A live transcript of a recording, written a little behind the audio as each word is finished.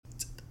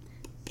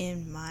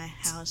in my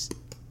house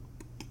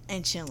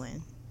and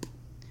chilling.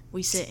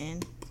 We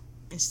sitting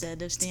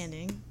instead of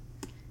standing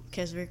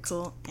because we're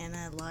cool and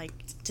I like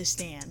to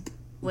stand.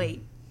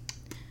 Wait,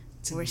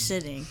 we're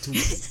sitting.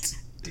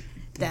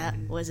 That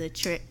was a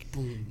trick.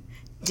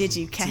 Did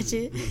you catch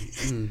it?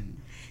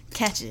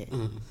 Catch it.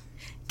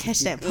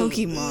 Catch that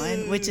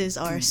Pokemon, which is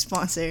our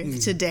sponsor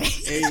today.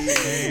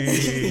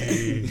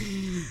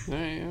 All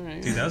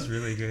right. Dude, that was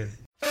really good.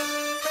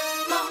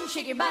 Come on,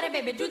 shake your body,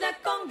 baby, do that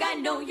conga.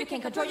 No, you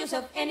can't control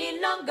yourself any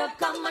longer.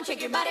 Come on,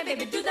 shake your body,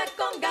 baby, do that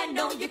conga.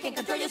 No, you can't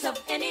control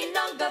yourself any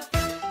longer.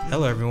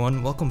 Hello,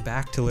 everyone. Welcome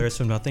back to Lyrics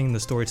from Nothing, the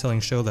storytelling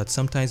show that's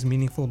sometimes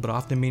meaningful but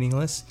often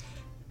meaningless.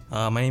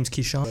 My name's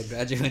Keyshawn. By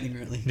graduating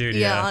early. Dude,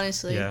 Yeah,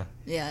 honestly.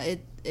 Yeah.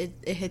 It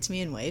hits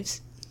me in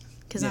waves.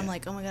 Because I'm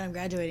like, oh my god, I'm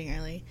graduating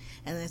early.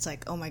 And then it's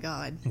like, oh my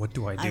god. What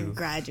do I do? I'm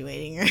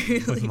graduating early.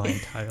 With my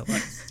entire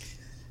life.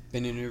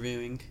 Been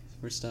interviewing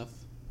for stuff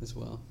as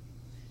well.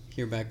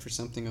 Hear back for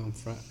something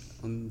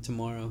on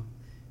tomorrow.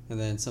 And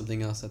then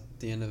something else at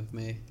the end of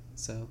May.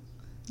 So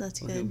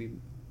That's good. He'll be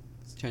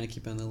trying to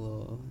keep on the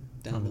little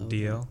down On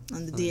the DL?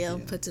 On the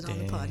DL, puts it on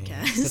the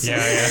podcast.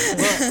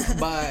 Yeah.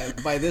 Well,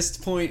 by this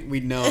point,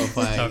 we know if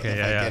I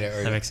get it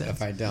or that makes sense.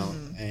 if I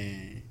don't.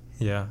 And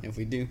Yeah. if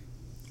we do,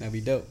 that'd be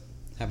dope.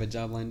 Have a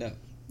job lined up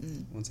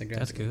once I graduate.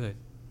 That's good.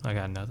 I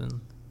got nothing.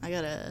 I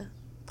got a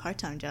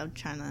part-time job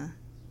trying to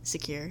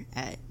secure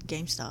at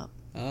GameStop.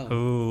 Oh,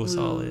 Ooh,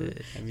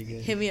 solid. that'd be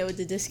good. Hit me up with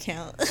the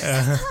discount.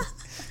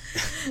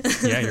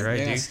 Yeah, you're right,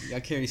 Yeah, dude. y'all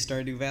carry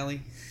Stardew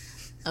Valley?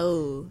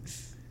 Oh,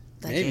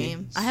 that Maybe.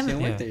 game. I She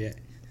haven't. went there yet.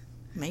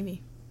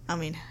 Maybe. I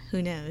mean,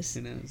 who knows?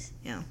 Who knows?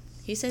 Yeah.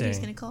 He said he was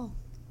Dang. gonna call.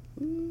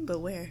 But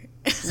where?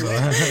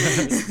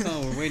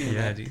 Oh, we're waiting.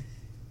 Yeah, on that. dude.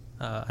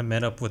 I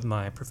met up with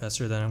my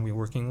professor that I'm going to be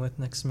working with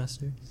next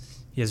semester.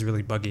 He has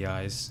really buggy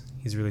eyes.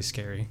 He's really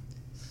scary.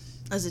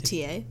 As a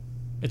TA?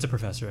 It's a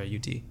professor at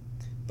UT.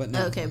 But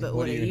no, Okay, but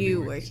what are gonna be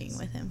you working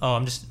with him? Oh,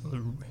 I'm just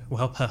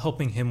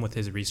helping him with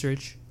his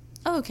research.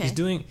 Oh, okay.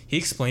 He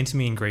explained to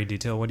me in great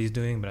detail what he's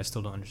doing, but I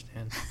still don't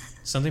understand.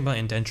 Something about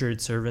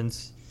indentured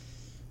servants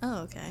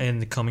Oh, okay.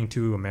 and coming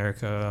to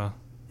America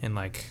and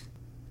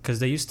because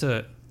they used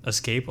to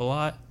escape a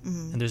lot,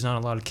 and there's not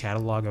a lot of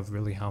catalog of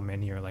really how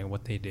many or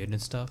what they did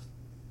and stuff.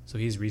 So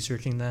he's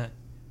researching that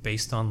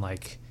based on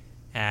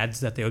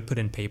ads that they would put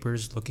in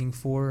papers looking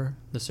for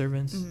the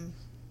servants.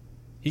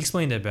 He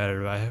explained it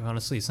better, but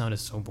honestly it sounded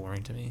so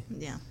boring to me.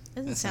 Yeah.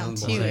 Doesn't That sound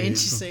sounds too boring.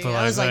 interesting. But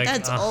I was like,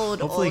 that's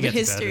hopefully old it gets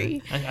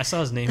history. better. I saw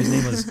his name. His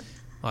name was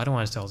well, I don't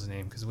want to tell his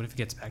name because what if he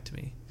gets back to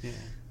me? Yeah.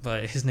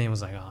 But his name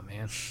was oh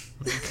man.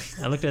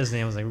 I looked at his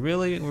name, I was like,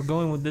 really? We're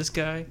going with this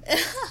guy?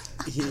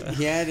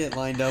 He had it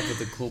lined up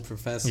with a cool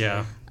professor.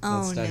 Yeah.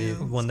 Oh, that studied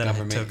no. One that I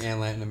government took.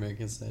 and Latin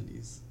American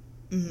studies.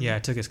 Yeah, I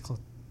took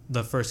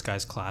the first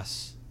guy's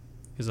class.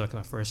 He was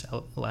my first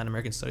Latin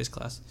American studies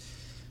class,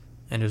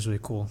 and it was really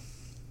cool.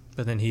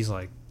 But then he's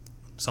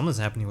something's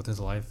happening with his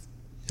life.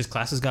 His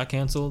classes got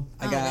canceled.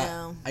 I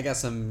got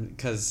some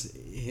because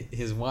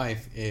his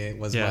wife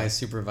was my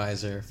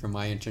supervisor for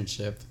my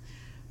internship,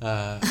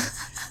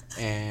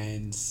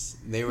 and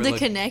they were The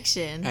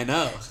connection. I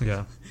know.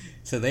 Yeah.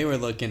 So they were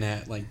looking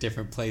at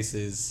different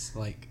places.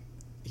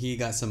 He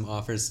got some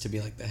offers to be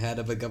the head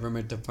of a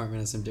government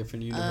department at some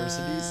different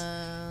universities.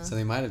 So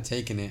they might have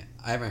taken it.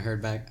 I haven't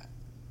heard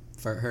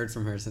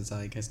from her since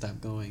I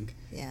stopped going.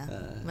 Yeah.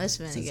 Must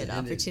have been a good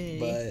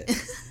opportunity.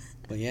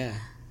 But yeah.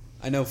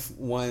 I know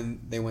one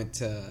they were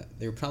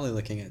probably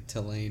looking at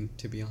Tulane,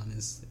 to be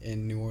honest,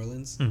 in New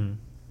Orleans. Mm-hmm.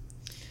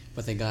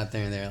 But they got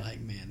there and they're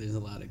like, man, there's a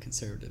lot of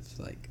conservatives,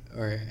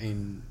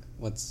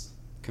 what's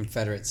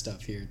Confederate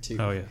stuff here too.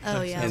 Oh yeah.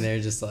 Oh, yeah. And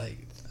they're just I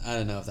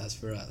don't know if that's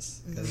for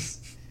us. 'Cause,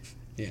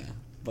 yeah.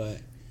 But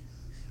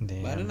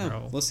Damn, I don't know.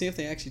 bro. We'll see if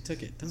they actually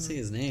took it. Don't say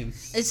his name.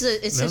 It's No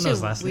one knows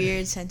such last a name.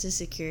 weird sense of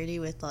security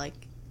with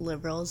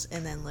liberals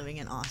and then living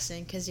in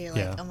Austin because you're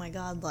Yeah. oh my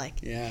god,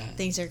 Yeah.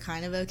 things are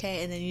kind of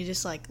okay, and then you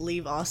just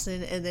leave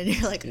Austin and then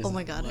you're It's oh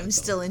my god, what I'm the-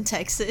 still in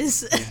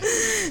Texas.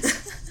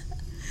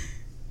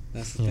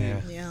 That's the Yeah.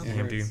 thing. Yeah. It Yeah,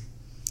 hurts. dude.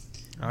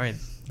 All right,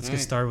 let's get Alright.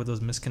 started with those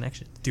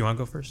misconnections. Do you want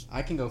to go first?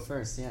 I can go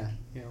first, yeah.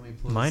 Here, let me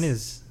pull Mine this.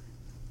 is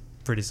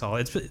pretty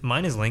solid.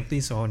 Mine is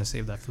lengthy, so I want to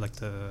save that for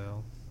the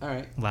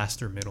Alright.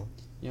 last or middle.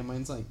 Yeah,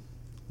 mine's not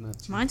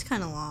too... Mine's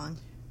kind of long.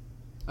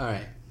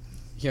 Alright.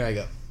 Here I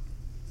go.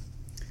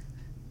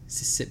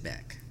 Sit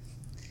back.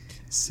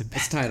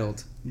 It's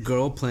titled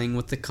Girl Playing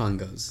with the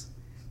Congos.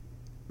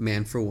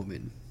 Man for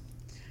Woman.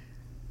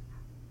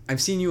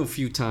 I've seen you a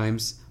few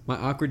times. My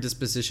awkward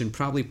disposition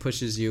probably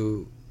pushes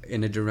you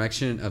in a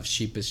direction of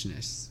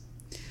sheepishness.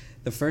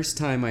 The first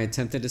time I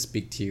attempted to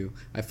speak to you,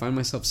 I find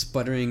myself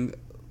sputtering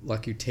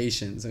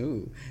locutations.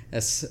 Ooh,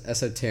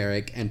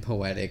 esoteric and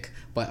poetic,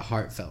 but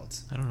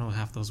heartfelt. I don't know what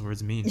half those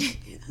words mean.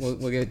 We'll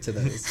get to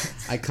those.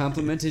 I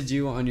complimented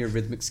you on your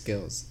rhythmic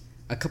skills.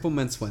 A couple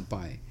months went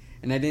by,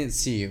 and I didn't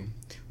see you.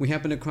 We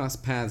happened to cross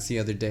paths the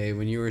other day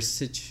when you were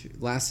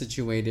last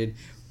situated,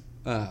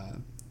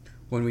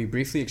 when we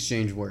briefly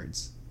exchanged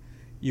words.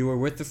 You were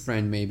with a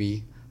friend,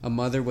 maybe, a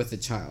mother with a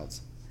child.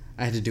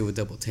 I had to do a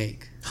double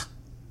take.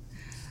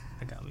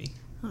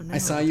 Oh no. I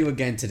saw you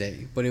again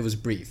today, but it was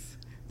brief.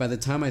 By the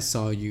time I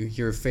saw you,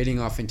 you were fading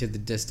off into the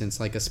distance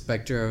like a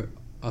specter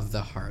of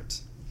the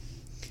heart.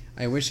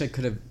 I wish I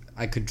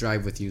could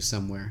drive with you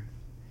somewhere.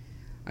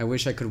 I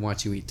wish I could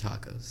watch you eat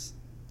tacos.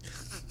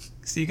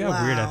 So you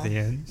got weird at the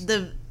end.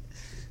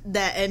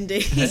 That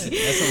ending. That's a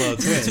little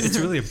twist. It's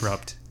really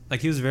abrupt.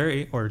 Like he was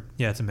very,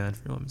 it's a man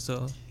for a woman.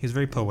 So he was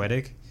very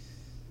poetic.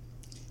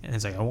 And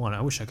it's like,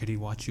 I wish I could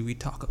watch you eat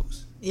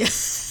tacos. Yeah.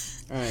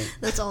 All right.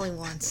 That's all he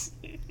wants.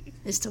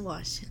 Is to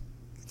watch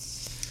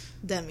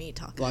them eat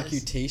tacos.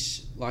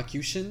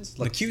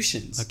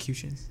 Locutions.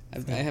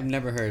 I have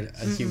never heard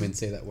a human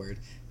say that word.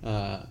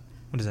 What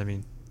does that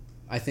mean?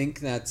 I think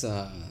that's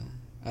I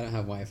don't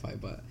have Wi-Fi,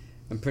 but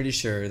I'm pretty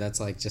sure that's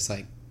like just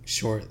like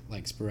short,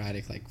 like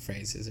sporadic, like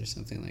phrases or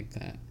something like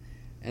that.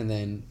 And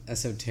then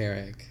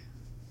esoteric.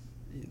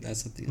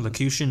 That's something else.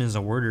 Locution is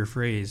a word or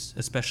phrase,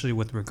 especially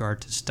with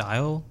regard to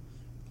style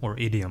or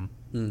idiom.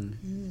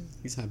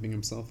 He's hyping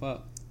himself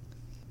up.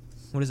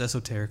 What does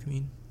esoteric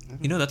mean?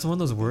 You know, that's one of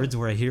those words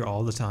where I hear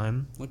all the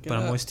time, but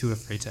I'm always too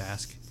afraid to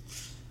ask.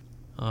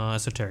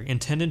 Esoteric.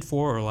 Intended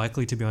for or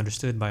likely to be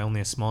understood by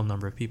only a small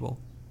number of people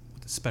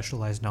with a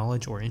specialized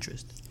knowledge or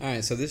interest.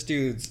 Alright, so this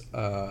dude's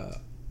a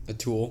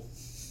tool,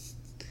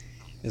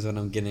 is what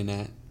I'm getting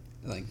at.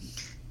 Like,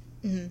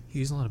 He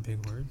used a lot of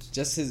big words.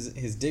 just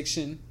his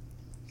diction,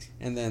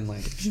 and then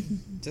like,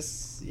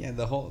 just, yeah,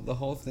 the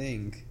whole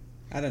thing.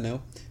 I don't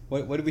know.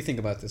 What do we think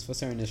about this?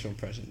 What's our initial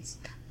impressions?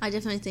 I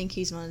definitely think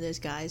he's one of those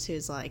guys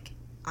who's like,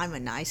 I'm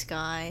a nice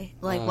guy.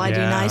 Like, why do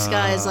nice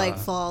guys like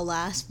fall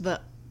last,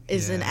 but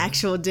is an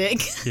actual dick?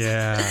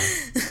 Yeah.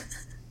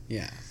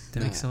 Yeah.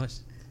 That makes so much.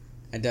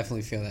 I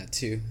definitely feel that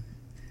too.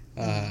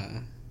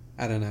 I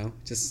don't know.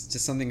 Just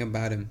something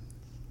about him.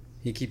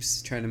 He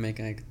keeps trying to make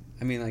like.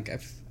 I mean, like I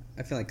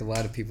feel like a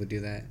lot of people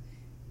do that.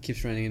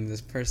 Keeps running into this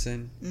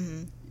person.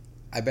 Mm-hmm.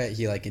 I bet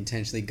he like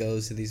intentionally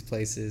goes to these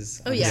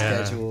places on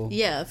schedule.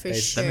 Yeah, for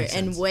sure,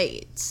 and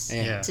waits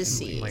to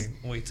see. Like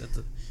waits at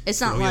the. It's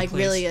not like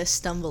place. really a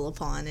stumble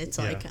upon. It's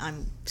like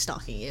I'm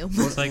stalking you.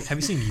 Well, it's like, have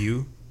you seen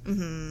You?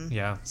 Mm-hmm.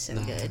 Yeah. So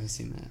No, I good. haven't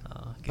seen that.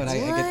 But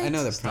I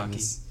know the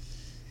premise.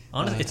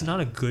 Honestly, it's not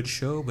a good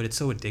show, but it's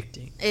so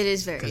addicting. It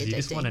is very addicting. Because you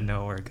just want to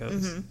know where it goes.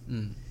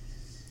 Mm-hmm.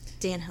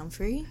 Dan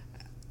Humphrey.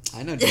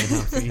 I know Dan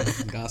Humphrey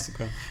from Gossip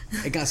Girl.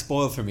 It got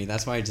spoiled for me.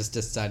 That's why I just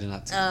decided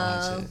not to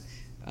watch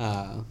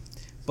it.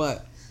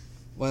 But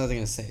what was I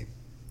going to say?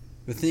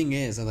 The thing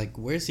is, I'm like,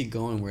 where's he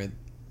going where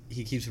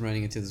he keeps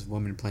running into this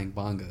woman playing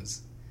bongos?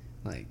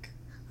 Like,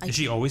 is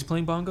she always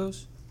playing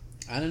bongos?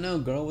 I don't know,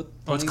 girl.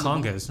 It's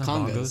congas, not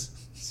bongos.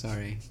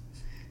 Sorry.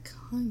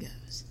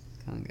 Congas.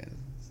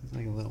 It's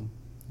like a little,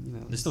 you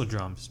know. There's still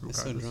drums. There's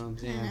still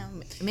drums, yeah. I don't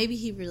know. Maybe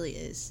he really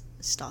is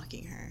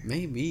stalking her.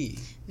 Maybe.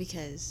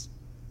 Because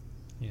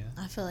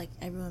I feel like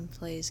everyone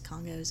plays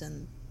congos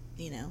and,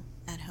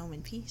 at home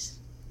in peace.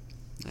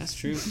 That's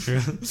true.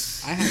 True.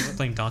 I have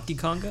playing Donkey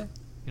Konga.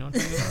 You know what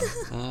I'm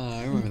talking about?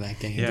 I remember that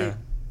game. Yeah.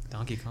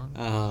 Donkey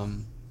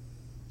Kong.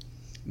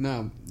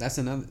 No, that's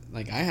another.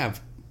 Like I have,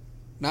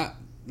 not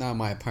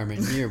my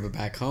apartment here, but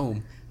back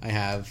home, I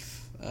have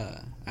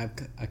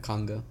a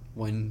conga,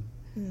 one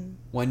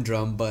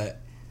drum, but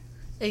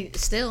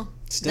Still,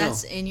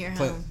 that's in your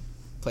home.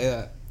 Play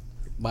that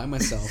by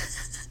myself.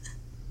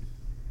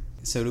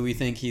 So do we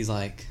think he's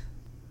like,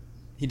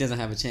 he doesn't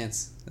have a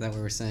chance? Is that what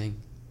we're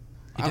saying?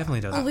 He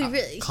definitely doesn't. Well,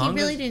 he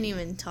really didn't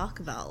even talk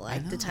about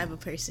like the type of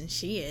person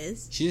she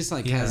is. She just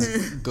like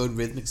has good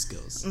rhythmic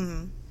skills.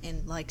 Mm-hmm.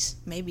 And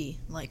maybe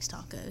likes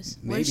tacos.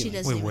 Maybe. Where she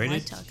doesn't even where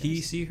like did tacos. he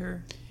see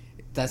her?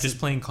 That's just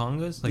playing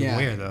congas? Like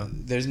where though?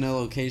 There's no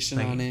location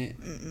like, on it.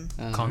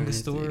 Conga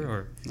store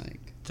or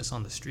like just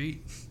on the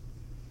street?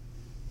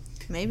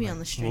 Maybe on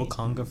the street. Will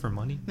conga for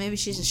money? Maybe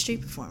she's a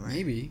street performer.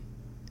 Maybe.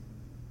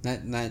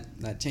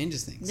 That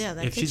changes things. Yeah,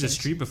 if she's a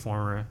street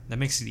performer, that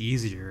makes it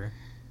easier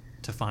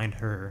to find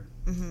her,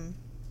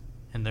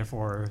 and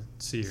therefore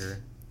see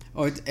her.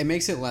 Oh, it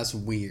makes it less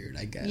weird,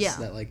 I guess. Yeah.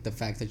 That like the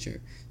fact that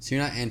you're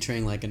not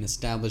entering like an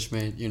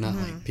establishment. You're not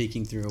like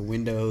peeking through a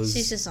windows.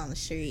 She's just on the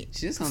street.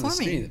 She's just on the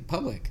street,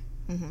 public.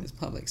 It's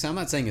public. So I'm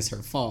not saying it's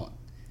her fault,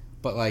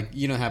 but like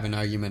you don't have an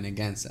argument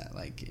against that.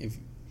 Like if,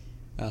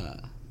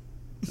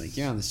 like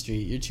you're on the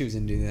street, you're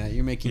choosing to do that.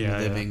 You're making a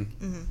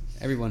living.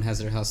 Everyone has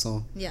their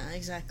hustle. Yeah,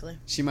 exactly.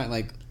 She might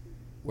like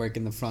work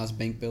in the Frost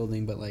Bank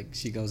building, but like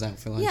she goes out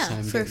for lunchtime.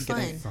 Yeah, for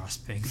fun.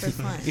 Frost Bank. For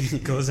fun.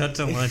 Goes out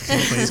to lunch and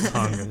plays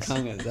congas.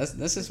 Conga.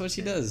 That's just what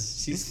she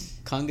does. She's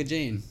Conga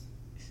Jane.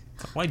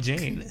 Why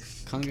Jane?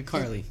 Conga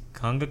Carly.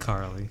 Conga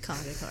Carly.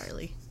 Conga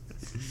Carly.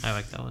 I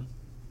like that one.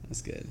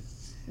 That's good.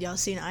 Y'all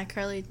seen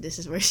iCarly? This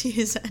is where she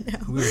is at now.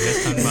 We were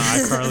just talking about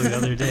iCarly the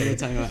other We day. were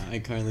talking about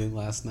iCarly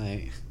last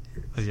night.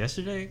 Was it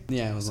yesterday?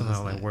 Yeah, it was Somehow,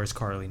 last like, night. where's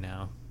Carly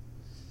now?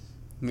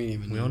 We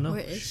don't know. Where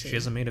is she? She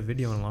hasn't made a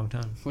video in a long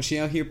time. Was she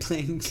out here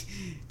playing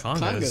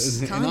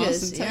Congas. in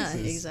Austin, yeah,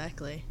 Texas?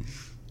 exactly.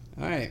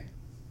 All right.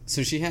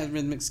 So she has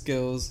rhythmic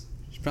skills.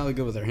 She's probably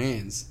good with her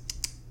hands.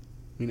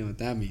 We know what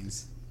that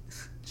means.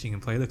 She can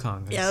play the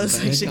congas. Yeah, I was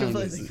Play like, the she can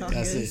play congas. the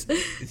congas.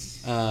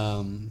 That's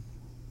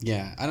it.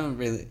 Yeah, I don't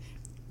really.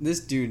 this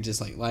dude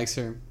just like likes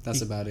her.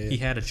 That's about it. He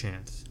had a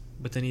chance,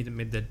 but then he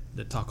made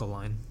the taco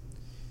line,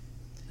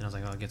 and I was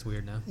like, oh, it gets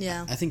weird now.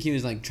 Yeah. I think he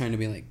was like trying to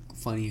be like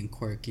funny and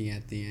quirky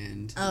at the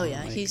end. Oh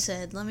yeah, like, he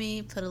said, "Let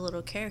me put a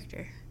little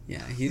character."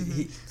 Yeah,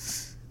 he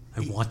I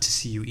want to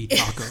see you eat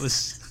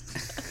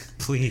tacos,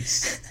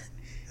 please.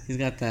 he's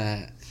got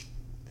that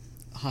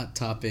Hot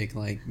Topic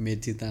like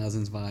mid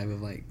 2000s vibe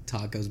of like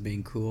tacos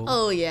being cool.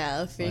 Oh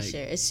yeah, for Like-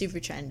 sure. It's super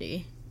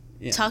trendy.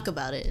 Yeah. Talk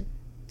about it.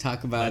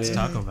 Talk about Let's it.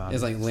 talk about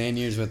It's it. like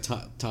lanyards with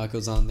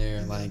tacos on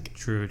there, like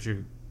True.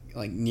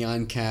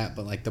 neon cap,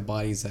 but like the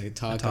body's like a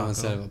taco,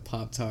 instead of a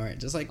Pop Tart.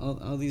 Just like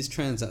all these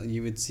trends that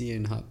you would see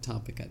in Hot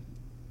Topic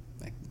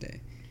back in the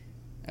day.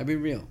 I'd be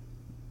real.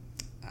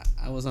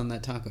 I was on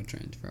that taco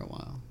trend for a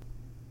while.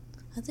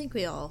 I think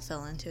we all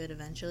fell into it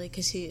eventually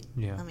because Yeah.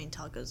 I mean,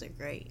 tacos are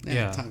great.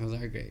 Yeah. Tacos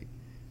are great.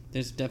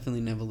 There's definitely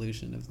an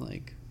evolution of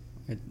like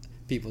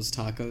people's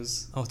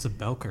tacos. Oh, it's a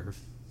bell curve.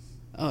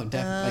 Oh,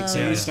 definitely. Like, so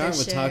Yeah, you yeah. start For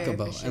with sure, Taco for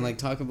Bell, sure. and like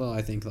Taco Bell,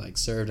 I think like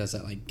served as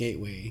that like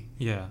gateway.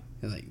 Yeah.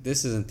 And, like,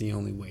 this isn't the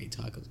only way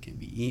tacos can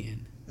be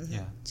eaten.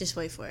 Yeah. Just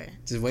wait for it.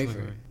 Just wait Wait, for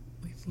wait. it.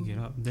 Wait for You get it.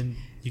 up. Then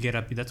you get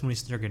up. That's when you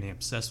start getting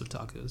obsessed with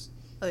tacos.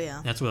 Oh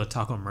yeah. That's where the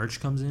taco merch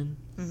comes in.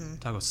 Mm-hmm.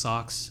 Taco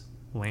socks,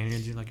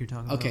 lanyards, like you're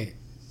talking about. Okay,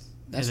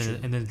 that's and true.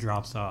 then, and then it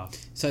drops off.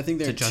 So I think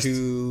there to are just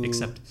two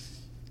accept.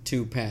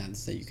 two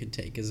paths that you could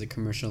take: is a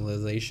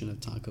commercialization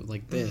of tacos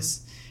like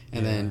this,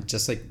 and Yeah. then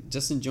just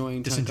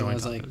enjoying Just tacos enjoying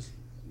as like tacos.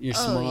 your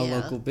Oh, small yeah.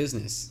 local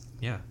business.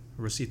 Yeah.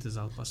 Recetas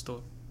al pastor.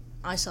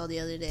 I saw the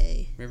other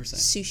day Riverside.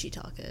 sushi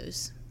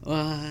tacos.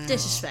 Wow.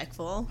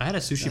 Disrespectful. I had a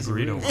sushi That's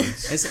burrito rude.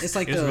 once. It's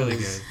like It was really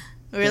those-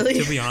 good. Really?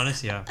 To be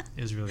honest, yeah,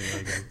 it was really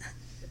good.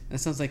 That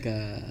sounds like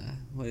a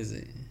what is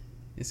it?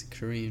 It's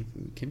Korean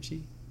food.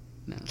 Kimchi?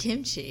 No.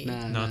 Kimchi.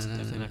 Nah, No, nah, it's nah,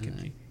 definitely nah, not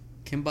nah. kimchi.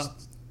 Kimbap.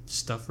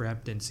 Stuff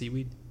wrapped in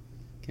seaweed.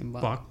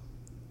 Kimbap. Bok.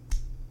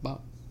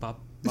 Bop. Bok.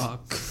 Bok.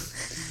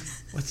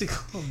 What's it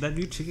called? That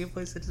new chicken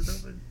place that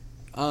just opened?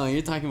 Oh,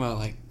 you're talking about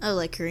like. Oh,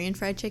 like Korean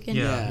fried chicken?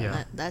 Yeah,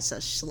 yeah. That's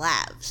a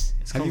slaps.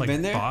 It's Have called you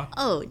been there? Bok.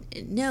 Oh,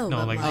 no. No,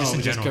 but like my- just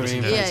in just general. Just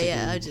in Korean general. fried yeah,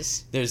 chicken. I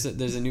just...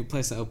 There's a new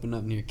place that opened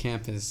up near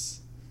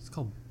campus. It's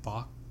called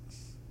Bok.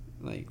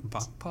 Like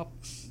Bok Pop.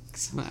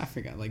 I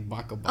forgot, like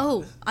Baka Baka.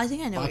 Oh, I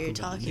think I know what you're Bakugan.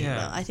 talking Yeah.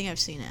 about. I think I've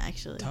seen it,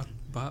 actually. Top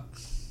Bok.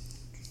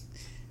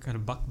 Kind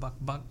of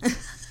Bok.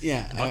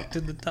 Yeah. Bok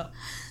to the top.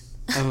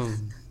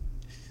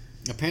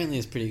 Apparently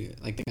it's pretty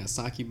good. Like they got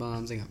sake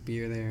bombs, they got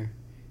beer there.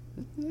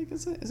 Like,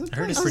 it's a I heard place. it's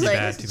I was pretty like,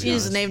 bad, to be she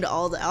just honest. named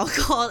all the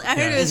alcohol. I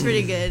heard Yeah. it was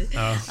pretty good.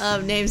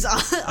 Oh. Names all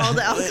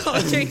the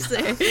alcohol drinks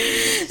there.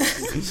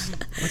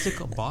 What's it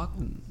called? Bok?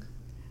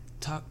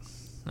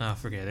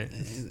 Forget it.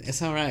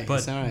 It's all right. But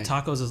it's all right.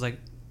 tacos is like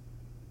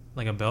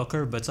a bell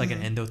curve, but it's like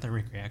Mm-hmm. an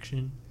endothermic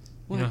reaction.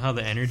 What? You know how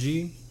the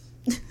energy...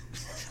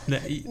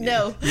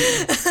 No.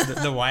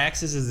 the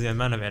y-axis is the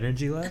amount of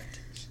energy left,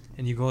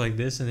 and you go like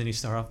this, and then you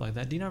start off like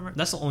that. Do you not remember?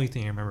 That's the only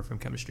thing I remember from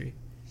chemistry.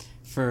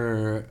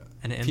 For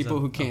And it ends people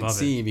up who can't above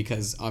see,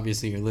 because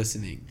obviously you're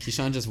listening,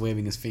 Keyshawn just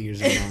waving his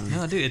fingers around.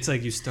 No, dude, it's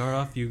like you start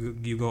off,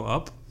 you go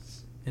up,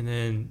 and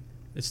then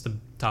it's the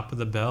top of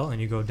the bell,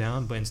 and you go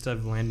down. But instead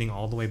of landing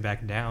all the way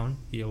back down,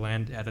 you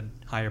land at a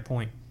higher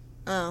point,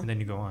 Oh, and then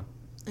you go on.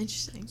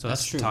 interesting. So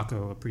That's that's true.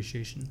 taco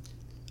appreciation.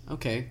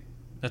 Okay.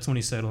 That's when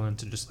you settle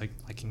into just like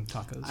liking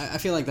tacos. I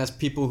feel like that's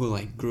people who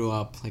like grew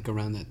up like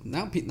around that.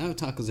 Now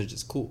tacos are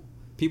just cool.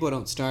 People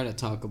don't start at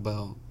Taco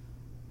Bell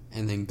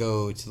and then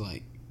go to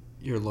like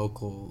your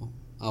local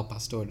Al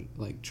Pastor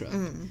like truck.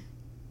 Mm.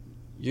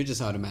 You're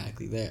just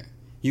automatically there.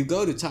 You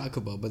go to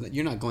Taco Bell, but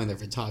you're not going there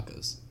for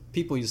tacos.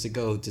 People used to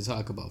go to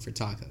Taco Bell for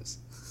tacos.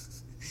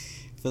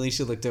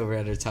 Felicia looked over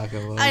at her Taco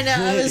Bell. I know,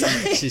 I was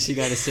like- she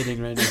got it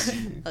sitting right next to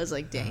her. I was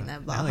like, dang,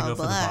 that I only Baja go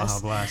for the Baja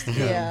Blast. Blast.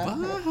 Yeah.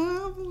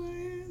 Baja Blast.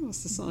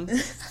 What's the song?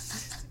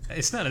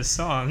 It's not a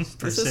song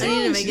per It's a I se.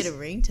 need to Oh, make it she's- a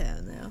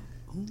ringtone, though.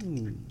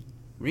 Ooh,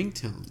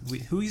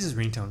 ringtone. Who uses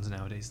ringtones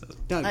nowadays, though?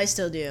 Doug, I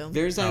still do.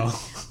 there's that.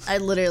 Oh. I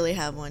literally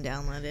have one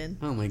downloaded.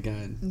 Oh my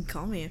god. You can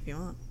call me if you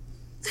want.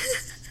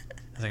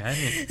 I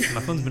was like,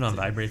 my phone's been on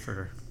vibrate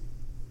for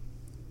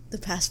The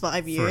past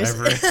 5 years.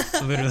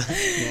 forever. Literally.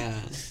 Yeah.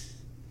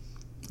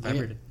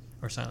 Vibrated.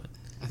 Or silent.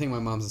 I think my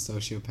mom's a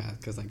sociopath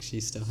because like she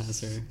still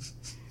has her.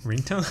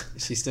 Ringtone?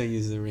 She still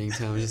uses a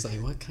ringtone. I'm just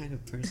like, what kind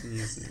of person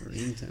uses a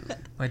ringtone?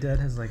 My dad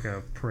has like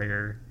a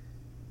prayer,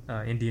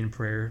 Indian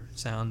prayer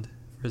sound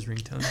for his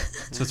ringtone.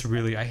 So it's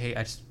really, I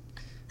just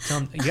tell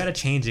him, you gotta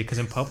change it because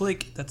in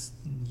public,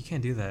 you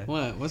can't do that.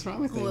 What? What's wrong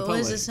with it? in What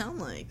does public? it sound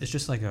like? It's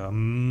just like a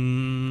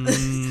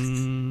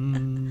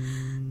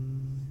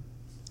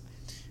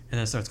and then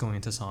it starts going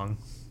into song.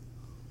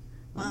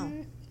 Wow.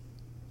 Alright.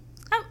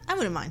 I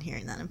wouldn't mind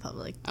hearing that in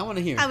public. I want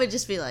to hear. I would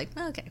just be like,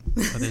 okay.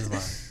 But there's a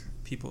lot of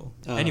people.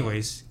 Uh,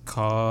 Anyways,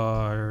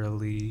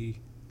 Carly,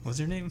 what's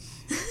her name?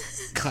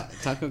 Taco.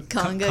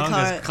 Conga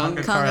Conga's-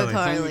 Conga Conga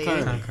Carly.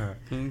 Conga.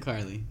 Kung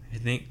Carly. I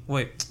think.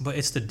 Wait, but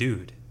it's the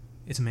dude.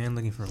 It's a man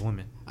looking for a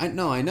woman. I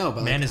know,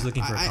 but Man like, is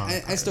looking for a Conga I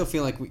Carly. still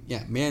feel like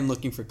man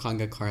looking for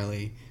Conga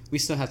Carly. We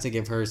still have to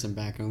give her some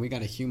background. We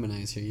gotta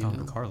humanize her, you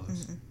know.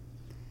 Carlos.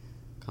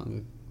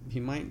 Conga. he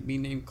might be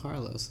named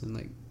Carlos and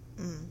like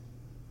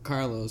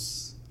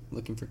Carlos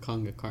looking for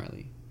Conga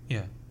Carly.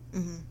 Yeah.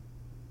 Mm-hmm.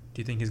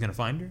 Do you think he's gonna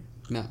find her?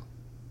 No,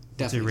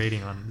 What's your definitely.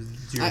 rating on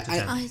 0 to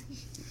 10?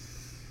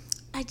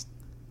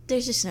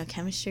 There's just no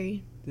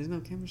chemistry. There's no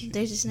chemistry.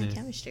 There's just no Yeah.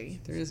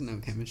 chemistry. There is no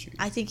chemistry.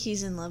 I think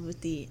he's in love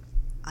with the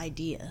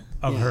idea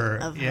of Yeah. her.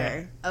 of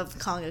her, of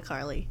Conga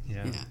Carly.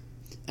 Yeah. Yeah,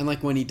 and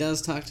like when he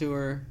does talk to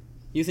her,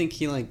 you think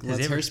he like Has lets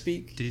he ever- her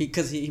speak did he-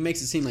 because he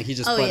makes it seem like he's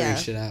just Oh, buttering yeah.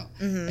 shit out,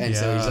 Mhm. and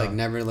so he's Yeah. like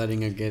never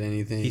letting her get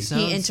anything. He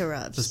sounds-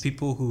 interrupts. Those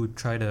people who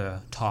try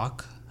to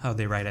talk, how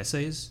they write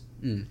essays.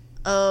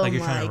 Oh Like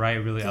you're my trying to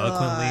write really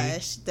eloquently.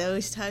 gosh,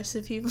 those types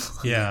of people.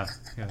 Yeah.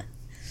 Yeah.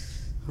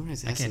 Who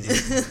writes I can't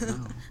essays? do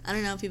No. I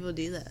don't know how people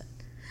do that.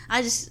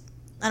 I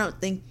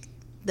don't think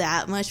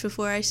that much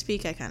before I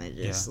speak. I kind of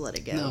just Yeah. let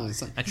it go. No,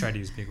 it's like I try to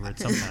use big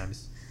words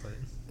sometimes,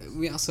 but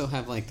we also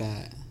have like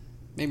that.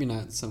 Maybe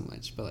not so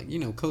much, but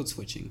like code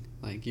switching.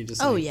 Like you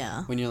just. Oh, like,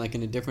 yeah. When you're like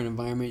in a different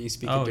environment, you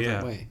speak a oh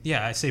different yeah, way.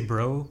 yeah. I say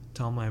bro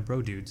to all my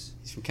bro dudes.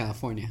 He's from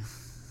California.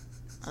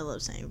 I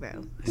love saying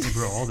bro. I say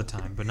bro all the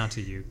time, but not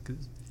to you. 'Cause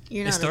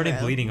You're it not started a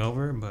bro. bleeding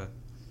over, but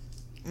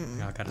I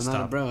gotta I'm stop.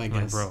 not a bro, I I'm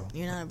like, guess. bro.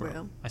 You're not a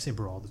bro. I say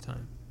bro all the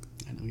time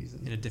I know he's.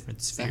 in a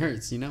different sphere. That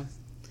hurts, I'm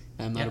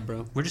not Yeah. a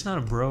bro. We're just not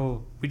a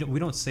bro. We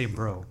don't say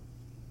bro.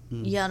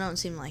 Y'all don't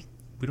seem like.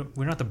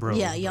 We're not the bros.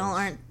 Yeah, y'all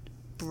aren't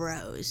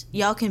bros.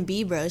 Y'all can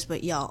be bros,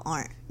 but y'all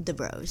aren't the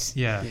bros.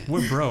 Yeah, Yeah.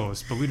 we're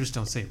bros, but we just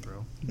don't say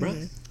bro.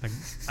 Bro, Like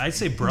I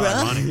say bro, Bruh.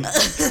 ironically.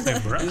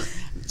 Like,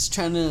 bruh. just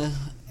trying to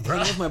Bruh.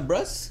 hang with my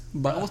brus.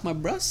 Ball with my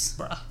brus.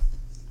 Bruh.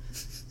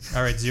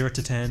 All right, 0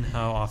 to 10.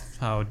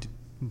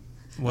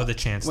 What are the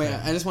chances? Wait,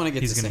 that I just want to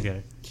get he's this gonna thing.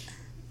 get it.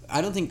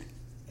 I don't think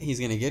he's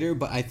gonna get her,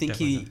 but I think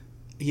Definitely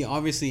he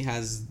obviously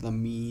has the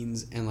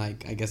means, and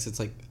like I guess it's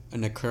like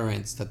an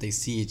occurrence that they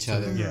see each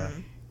other. Yeah.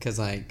 Because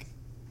like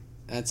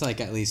that's like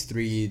at least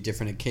 3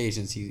 different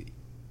occasions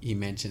he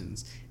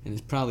mentions, and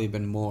it's probably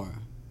been more.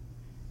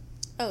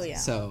 Oh yeah.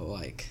 So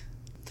like,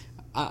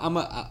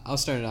 I'll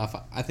start it off.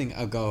 I think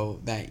I'll go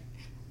that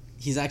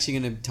he's actually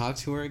gonna talk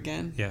to her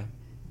again. Yeah.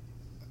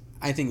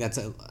 I think that's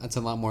a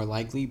lot more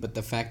likely. But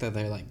the fact that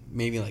they're like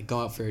maybe like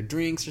go out for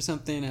drinks or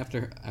something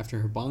after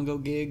her bongo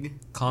gig,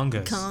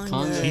 Congas.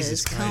 Congas.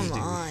 Jesus Come Christ,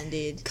 dude. on,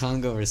 dude.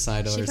 Congo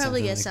recital. She or probably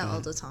something gets like that that.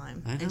 all the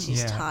time, I know. and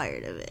she's Yeah.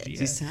 tired of it.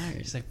 She's tired.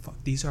 She's like,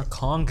 fuck, these are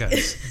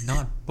congas,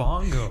 not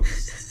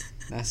bongos.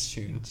 That's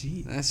true.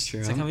 Gee. That's true.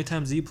 It's like how many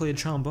times Z played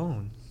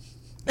trombone.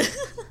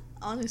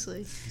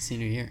 Honestly.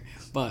 Senior year.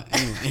 But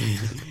anyway,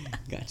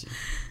 gotcha.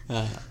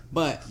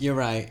 But you're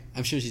right.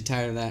 I'm sure she's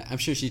tired of that. I'm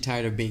sure she's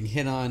tired of being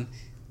hit on.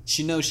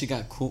 She knows she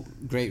got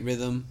great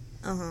rhythm.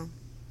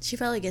 She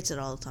probably gets it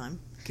all the time.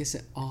 Gets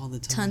it all the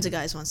time. Tons of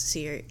guys wants to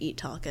see her eat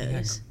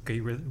tacos. Yeah, great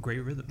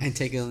rhythm. And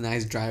take a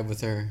nice drive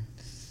with her.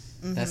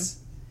 That's.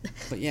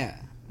 But yeah,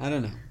 I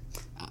don't know.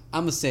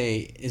 I'm gonna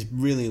say it's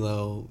really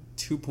low.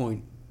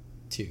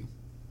 2.2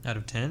 Out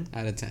of 10?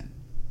 out of 10.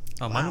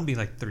 Oh, mine Wow. would be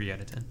like 3 out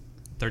of 10.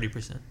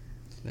 30%.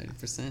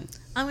 30%.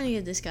 I'm gonna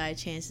give this guy a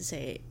chance to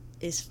say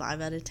is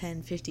 5 out of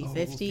 10 50 Oh,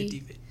 50.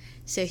 50.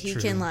 So he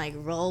True. can like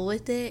roll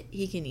with it.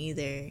 He can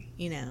either,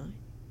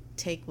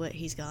 take what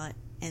he's got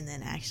and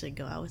then actually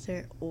go out with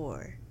her,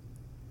 or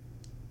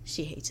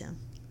she hates him.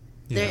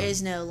 Yeah. There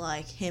is no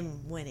like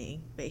him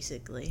winning,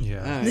 basically. Yeah.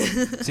 All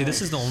right. See,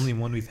 this is the only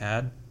one we've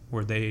had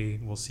where they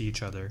will see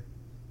each other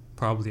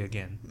probably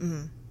again.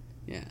 Mm-hmm.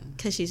 Yeah.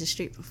 Because she's a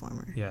street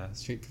performer. Yeah.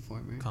 Street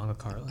performer. Conga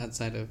Carla.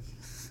 Outside of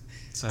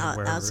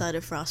Outside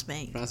of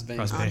Frostbank. Frostbank.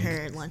 Frostbank. On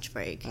her lunch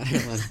break.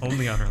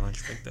 Only on her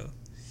lunch break, though.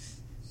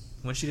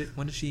 When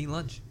did she eat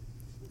lunch?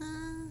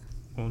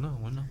 Oh, no.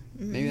 When no?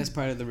 Maybe that's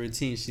part of the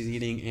routine. She's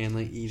eating and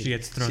like eating. She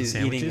gets thrown She's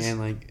sandwiches? eating and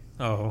like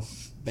Oh,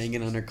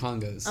 banging on her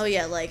congos. Oh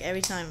yeah, like every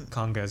time.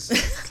 Congas.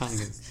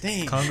 Congos.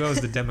 Dang. Congo is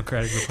the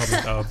Democratic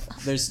Republic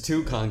of, There's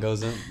 2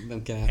 Congos.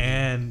 Don't get out.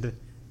 and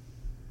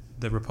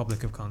the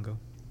Republic of Congo.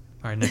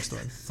 All right, next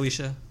one.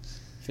 Felicia.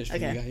 Fish,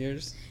 Okay. you got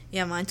yours?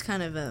 Yeah, mine's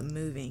kind of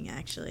moving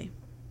actually.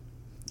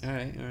 All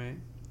right.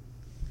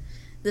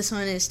 This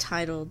one is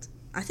titled.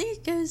 I think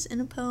it goes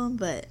in a poem,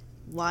 but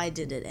why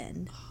did it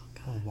end?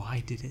 Oh,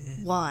 why did it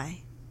end?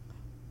 Why?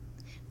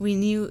 We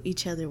knew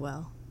each other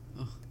well.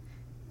 Oh.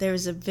 There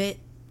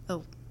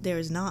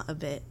was not a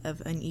bit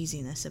of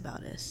uneasiness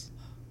about us.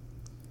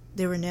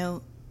 There were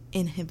no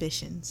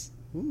inhibitions.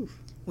 Ooh.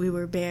 We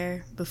were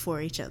bare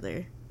before each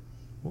other.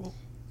 Whoa.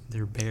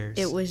 They're bears.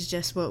 It was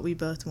just what we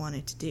both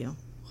wanted to do.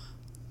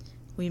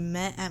 We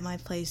met at my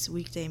place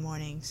weekday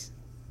mornings.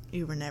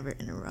 We were never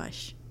in a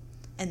rush.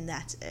 And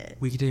that's it.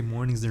 Weekday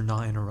mornings, they're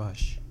not in a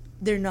rush.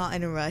 They're not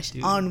in a rush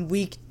Dude. on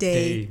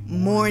weekday Day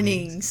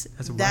mornings. mornings.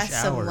 That's rush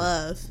some hour.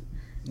 love.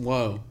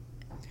 Whoa.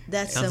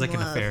 That's Sounds some like an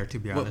love. affair, to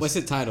be honest. What's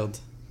it titled?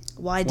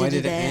 Why did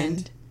it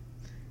end?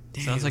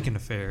 Sounds like an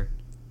affair.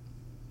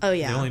 Oh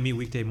yeah. They only meet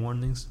weekday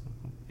mornings.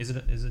 Is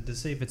it to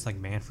say if it's like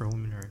man for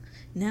woman, or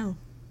No,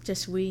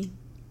 just we.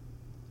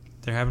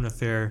 they're having an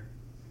affair?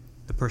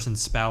 The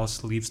person's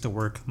spouse leaves to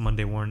work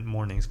Monday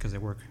mornings because they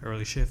work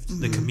early shifts.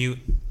 The commute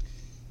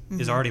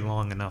is already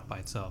long enough by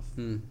itself.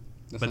 That's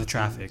But the not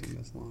traffic.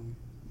 That's long.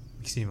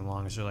 makes it even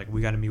longer. So like,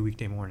 we got to meet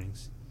weekday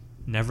mornings,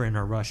 never in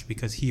a rush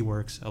because he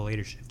works a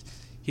later shift.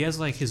 He has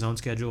like his own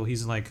schedule.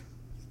 He's like,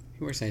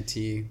 He works IT.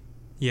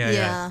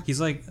 Yeah.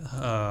 He's like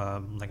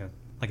a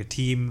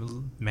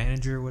team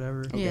manager or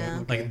whatever.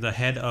 Yeah. Like the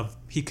head of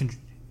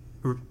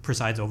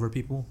presides over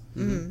people,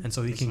 and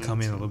so he can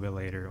come in a little bit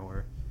later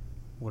or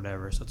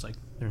whatever. So it's like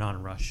they're not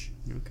in a rush.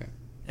 Okay.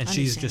 And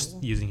she's just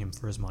Understandable. using him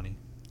for his money.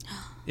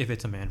 If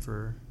it's a man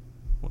for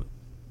what?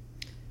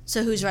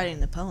 So who's writing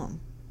the poem?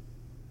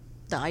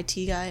 The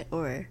IT guy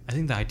or? I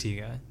think the IT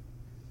guy.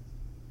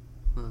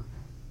 Huh.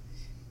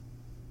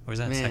 Or is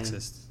that Man.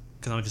 sexist?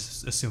 Because I'm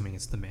just assuming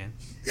it's the man.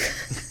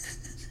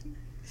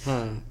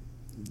 Huh.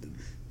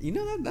 You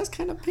know, that's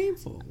kind of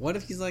painful. What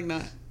if he's like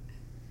not...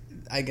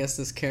 I guess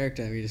this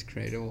character that we just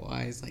created,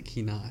 why is like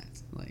he not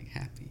like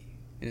happy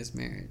in his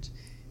marriage?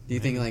 Do you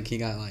think like he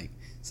got like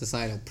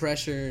societal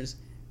pressures?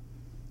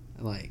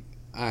 Like,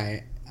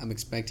 alright, I'm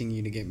expecting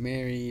you to get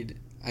married.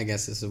 I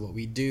guess this is what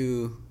we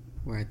do.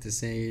 We're at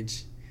this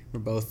age. We're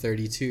both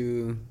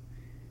 32.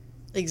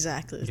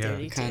 Exactly. Yeah.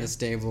 32. Kind of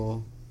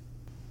stable.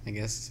 I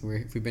guess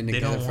if we've been They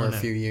together don't for a wanna-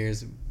 few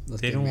years,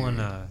 let's They get don't married.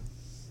 want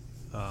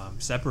to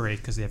separate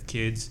because they have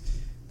kids.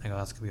 Like, oh,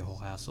 that's going to be a whole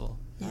hassle.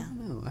 I Yeah.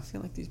 don't know. I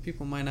feel like these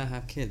people might not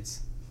have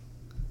kids.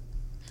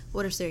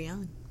 What if they're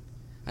young?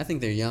 I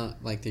think they're young,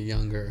 like they're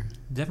younger.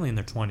 Definitely in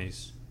their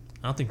 20s.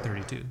 I don't think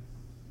 32.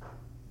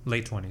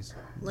 Late 20s.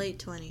 Late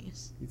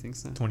 20s. You think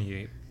so?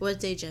 28. What if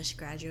they just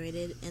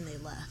graduated and they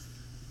left?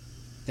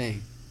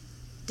 Dang.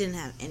 Didn't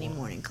have any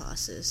morning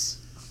classes.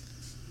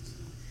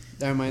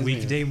 That reminds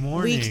Weekday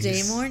mornings.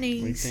 Weekday me.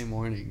 mornings. Weekday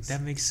mornings.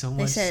 That makes so They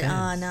much said,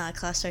 sense. nah,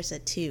 class starts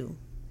at 2.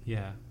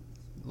 Yeah.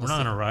 We're Let's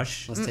not in take- a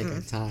rush. Let's take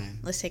our time.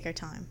 Let's take our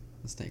time.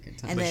 Let's take our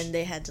time. And But then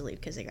they had to leave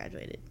because they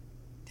graduated.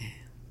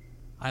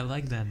 I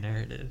like that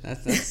narrative.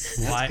 That's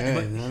Why- good.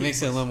 but- That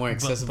makes it a little more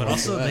accessible But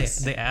also, to us.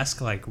 they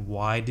ask, like,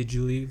 why did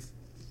you leave?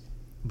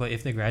 But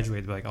if they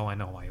graduate, they're like, oh, I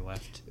know why you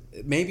left.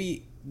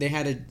 Maybe they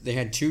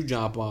had 2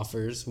 job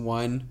offers.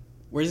 One,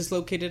 where's this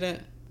located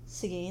at?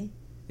 Seguin?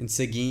 In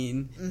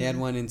Seguin. They had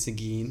one in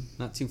Seguin,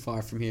 not too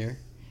far from here,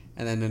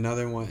 and then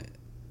another one,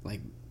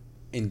 like,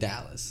 in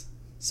Dallas.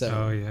 So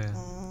Oh, yeah.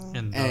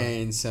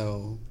 and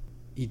so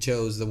he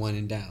chose the one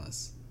in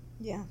Dallas,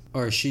 Yeah.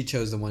 or she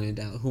chose the one in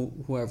Dallas.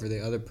 Whoever the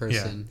other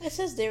person. It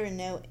says there were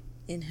no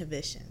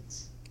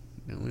inhibitions.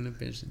 No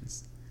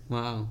inhibitions.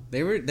 Wow,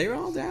 they were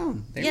all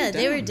down.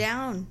 They were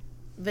down.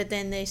 But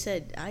then they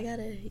said, I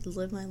gotta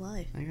live my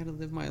life. I gotta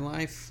live my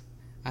life.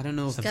 I don't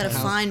know if Gotta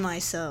how- find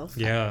myself.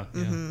 Yeah.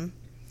 Yeah. Mm-hmm.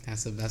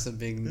 That's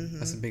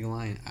a big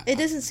line. It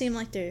doesn't seem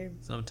like they're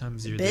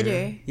Sometimes you're bitter.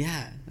 there.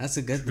 Yeah, that's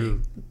a good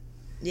True. thing.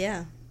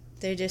 Yeah.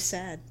 They're just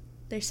sad.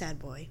 They're sad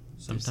boy.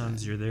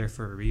 Sometimes you're there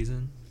for a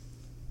reason.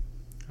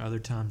 Other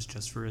times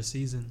just for a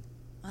season.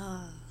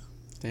 Ah.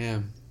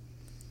 Damn.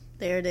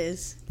 There it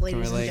is, ladies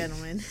and relate.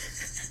 gentlemen.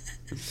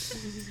 I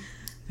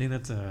think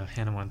that's a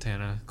Hannah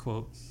Montana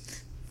quote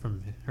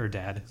from her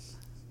dad.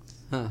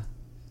 Huh.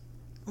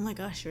 Oh my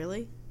gosh,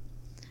 really?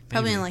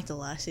 Probably Maybe. in like the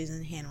last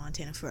season, Hannah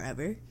Montana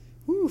Forever.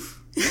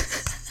 Woof.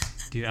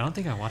 Dude, I don't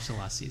think I watched the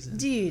last season.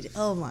 Dude,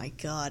 oh my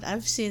god.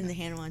 I've seen the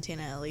Hannah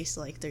Montana at least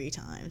like 3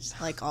 times.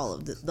 Like all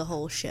of the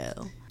whole show.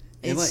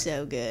 It, It's like-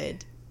 so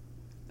good.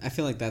 I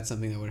feel like that's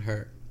something that would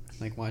hurt.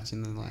 Like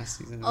watching the last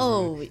season.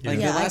 Oh, like yeah,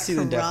 the I last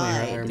season definitely hurt.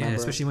 I cried. remember. Yeah,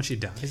 especially when she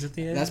dies at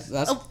the end. That's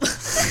Oh.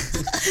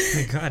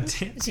 God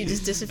damn. She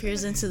just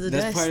disappears into the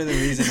that's dust. part of the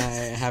reason I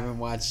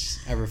haven't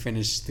ever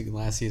finished the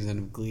last season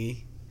of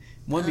Glee.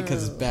 One,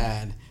 because it's Oh.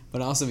 bad,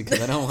 but also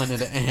because I don't want it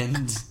to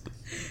end.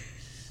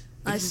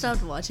 I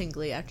stopped watching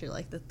Glee after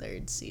like the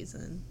 3rd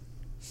season.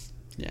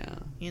 Yeah.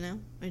 You know?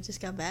 It just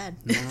got bad.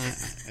 No,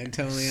 I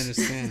totally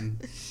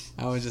understand.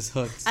 I was just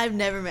hooked. I've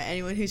never met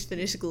anyone who's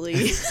finished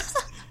Glee.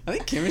 I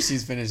think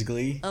Kimmerly's finished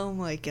Glee. Oh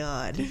my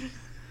god.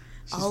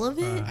 All of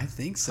it? I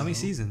think so. How many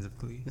seasons of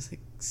Glee? It's like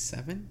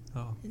 7.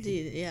 Oh.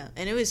 Dude, yeah.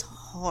 And it was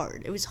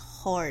hard. It was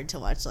hard to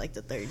watch like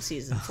the 3rd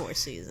season, 4th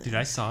season. Dude,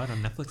 I saw it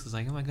on Netflix. I was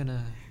like, am I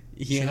gonna...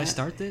 Yeah. Should I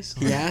start this?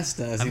 He asked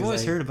us. I've he was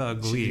always like, heard about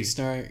Should Glee. you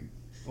start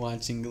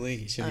watching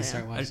Glee? Should Oh, we yeah.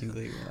 start watching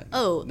Glee? We're like,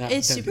 Oh, no,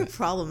 it's don't super do it.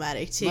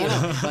 problematic too. I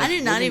know, I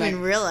did not looking even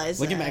back- realize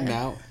Looking that. back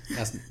now,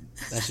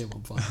 that shit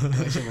won't fly.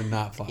 That shit would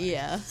not fly.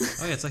 Yeah.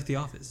 Oh, yeah, it's like The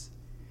Office.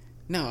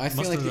 No, I feel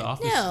Most like of The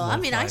Office No, I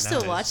won't mean fly I still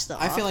nowadays. watch The I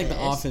Office. feel like The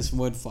Office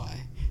would fly.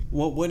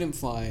 What wouldn't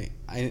fly?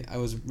 I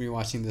was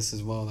rewatching this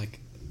as well. Like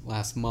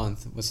last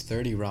month was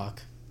 30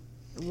 Rock.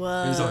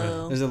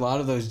 Whoa. There's a lot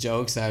of those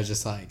jokes that I was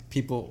just like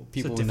people would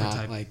different not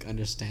type. like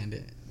understand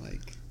it.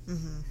 Like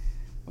Mhm.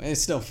 well,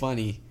 it's still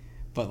funny,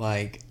 but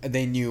like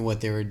they knew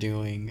what they were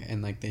doing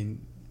and like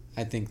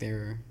I think they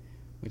were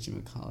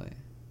whatchamacallit.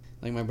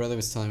 Like my brother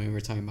was telling me, we were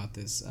talking about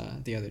this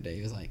the other day.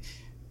 He was like,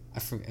 I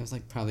forget, it was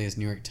like probably his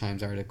New York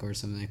Times article or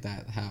something like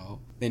that, how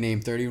they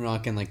named 30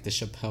 Rock and like the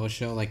Chappelle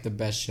Show like the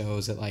best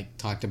shows that like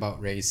talked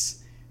about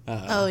race.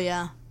 Oh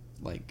yeah.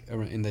 Like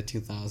in the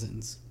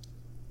 2000s.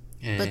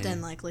 And, But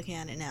then like looking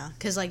at it now,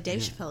 because like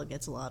Dave Yeah. Chappelle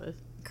gets a lot of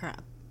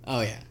crap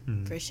oh yeah.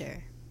 Mm. for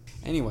sure.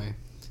 Anyway,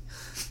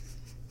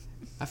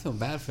 I feel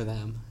bad for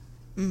them.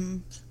 Hmm.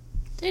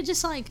 They're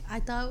just like, I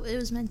thought it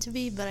was meant to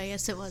be, but I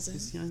guess it wasn't.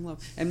 Just young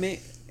love, and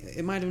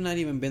it might have not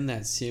even been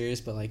that serious,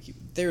 but like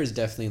there was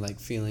definitely like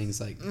feelings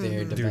like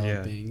they're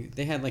developing. Dude, yeah.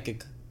 They had like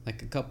a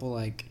couple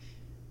like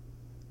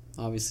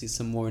obviously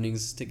some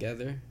mornings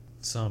together.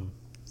 Some.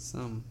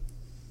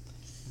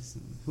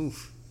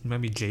 Oof. He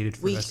might be jaded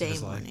for the rest of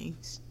his life.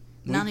 Mornings.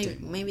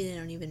 Maybe they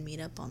don't even meet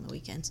up on the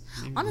weekends.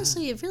 Maybe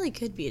honestly, it really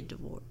could be a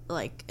divorce,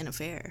 like an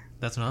affair.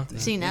 That's what I'm thinking.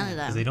 See, none of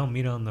that. Because they don't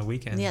meet on the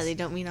weekends. Yeah, they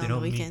don't meet on the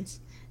weekends.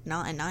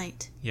 Not at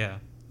night. Yeah.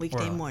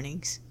 Weekday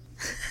mornings.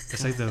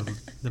 It's like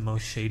the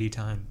most shady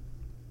time.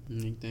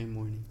 Weekday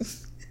morning.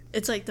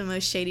 It's like the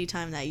most shady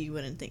time that you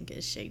wouldn't think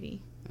is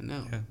shady. I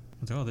know. Yeah.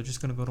 Like, oh, they're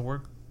just gonna go to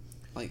work,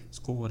 like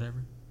school,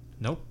 whatever.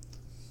 Nope.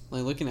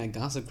 Like looking at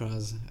Gossip Girl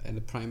as a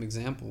prime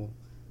example,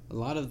 a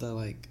lot of the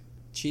like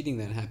cheating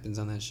that happens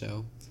on that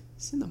show,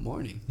 it's in the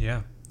morning.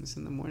 Yeah. It's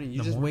in the morning.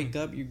 You wake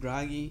up, you're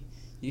groggy.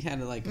 You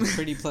had like a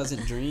pretty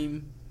pleasant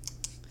dream.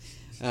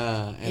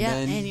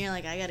 And you're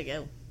like, I gotta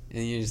go.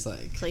 And you're just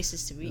like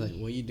places to be. Like,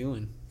 what are you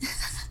doing?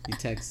 You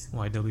text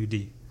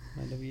YWD.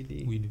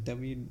 YWD.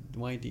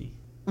 WYD.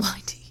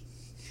 YD.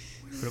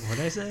 What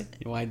did I say?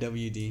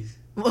 YWD.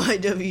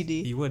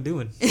 YWD. You what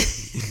doing?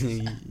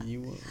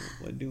 You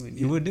what doing?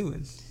 You what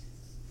doing?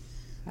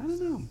 I don't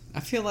know.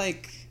 I feel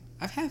like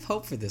I have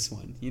hope for this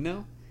one. You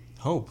know?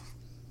 Hope.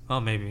 Oh,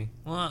 maybe.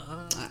 Well,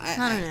 I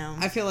don't know.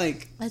 I feel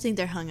like I think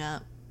they're hung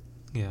up.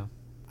 Yeah.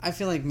 I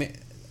feel like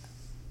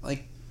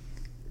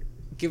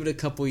give it a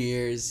couple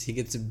years.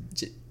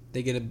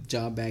 They get a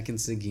job back in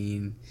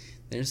Seguin.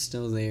 They're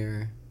still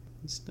there.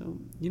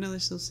 They're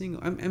still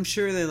single. I'm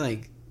sure they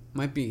like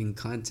might be in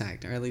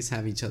contact, or at least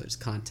have each other's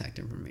contact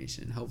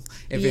information. Hope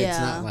if it's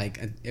not like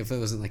if it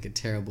wasn't like a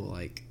terrible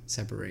like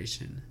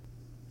separation.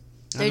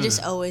 They're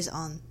just always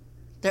on.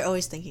 They're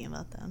always thinking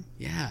about them.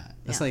 Yeah,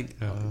 that's like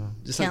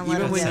just Can't like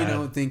even when go. you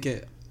don't think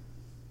it,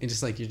 it's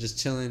just like you're just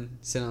chilling,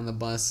 sitting on the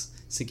bus.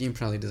 Seguin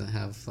probably doesn't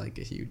have like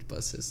a huge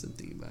bus system.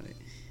 Think about it.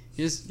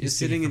 You're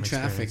sitting in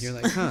traffic.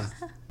 Experience. You're like,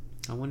 huh?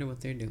 I wonder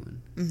what they're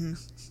doing. Mm-hmm. And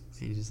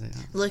you're just like,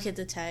 oh. Look at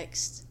the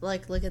text.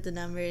 Like, look at the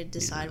number.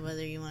 Decide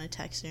whether you want to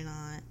text or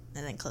not,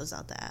 and then close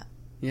out the app.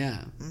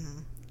 Yeah. Mm-hmm.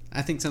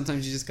 I think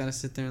sometimes you just gotta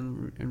sit there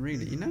and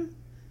read it. You know.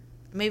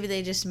 Maybe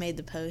they just made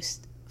the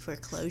post for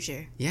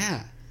closure.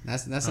 Yeah,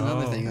 that's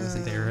another thing. I was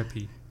thinking.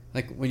 Therapy.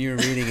 Like when you were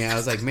reading it, I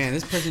was like, man,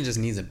 this person just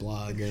needs a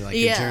blog or like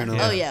a journal.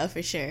 Oh yeah,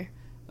 for sure.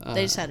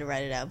 They just had to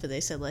write it out, but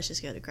they said, let's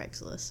just go to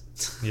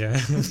Craigslist. Yeah.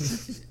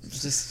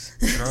 Just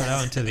throw it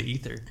out into the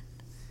ether.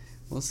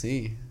 We'll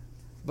see.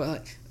 But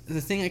like,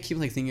 the thing I keep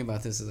like thinking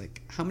about this is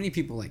like, how many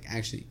people like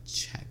actually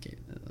check it?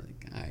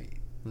 Like,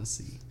 let's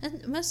see.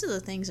 And most of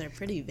the things are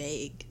pretty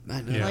vague.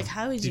 I know. Yeah. Like,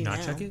 how would you know?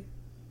 Not check it?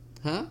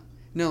 Huh?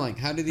 No, like,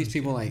 how do these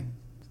people like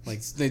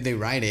they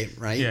write it,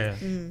 right? Yeah.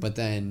 Mm. But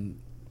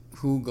then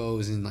who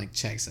goes and like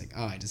checks like,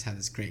 oh, I just had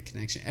this great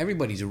connection.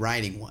 Everybody's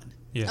writing one.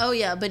 Yeah. Oh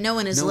yeah, but no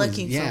one is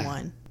looking for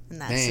one. And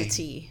that's the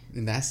T.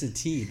 And that's the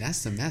T.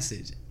 That's the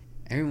message.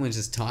 Everyone's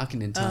just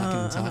talking and talking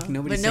and talking.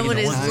 Nobody's but no one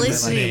is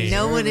listening.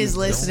 No one is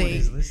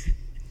listening.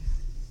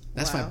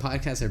 That's why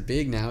podcasts are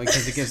big now,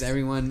 because it gives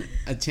everyone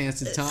a chance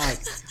to talk.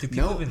 Do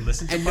people even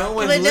listen to and podcasts? no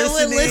one's listening. No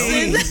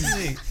one's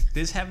listening.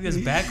 They just have you as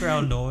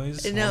background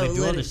noise while they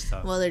do other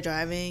stuff. While they're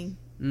driving.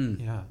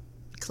 Yeah.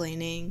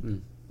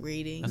 Cleaning.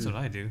 Reading. That's what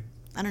I do.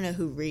 I don't know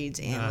who reads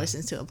and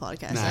listens to a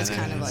podcast. That's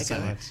kind of like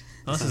a...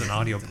 Unless it's an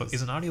audiobook.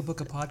 Is an audiobook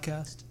a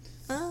podcast?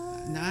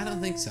 No, I don't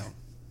think so.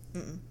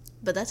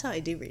 But that's how I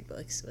do read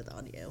books, with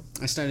audio.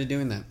 I started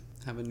doing that.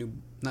 Have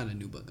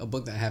a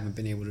book that I haven't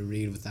been able to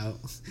read without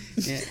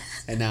it.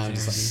 And now I'm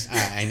just like,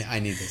 all right, I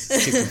need this.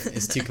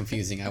 It's too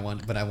confusing. I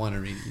want to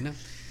read it, you know?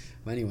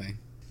 But anyway,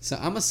 so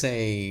I'm going to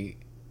say...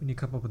 When you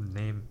come up with a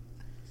name,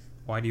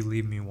 why do you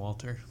leave me,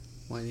 Walter?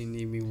 Why do you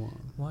leave me, Walter?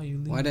 Why you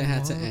leave me, Why did it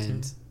have to Walter?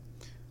 end?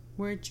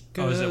 Where'd you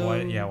go? Oh, is it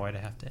why? Yeah, why'd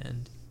it have to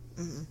end?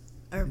 Mm-hmm.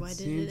 Or why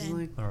did it end?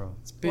 Like or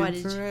it's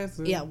been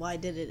forever. Why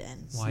did it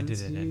end? Why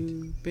did it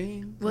end?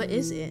 What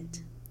is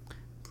it?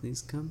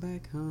 Please come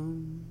back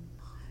home.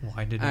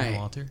 Why did it end,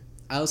 Walter?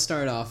 I'll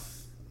start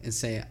off and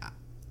say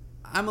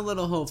I'm a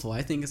little hopeful.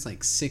 I think it's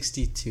like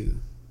 62.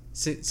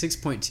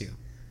 6.2.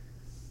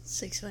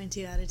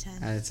 6.2 out of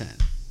 10. Out of 10.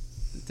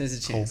 There's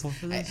a chance. Hopeful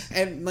for this?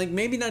 And like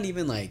maybe not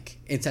even like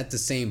it's at the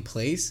same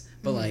place,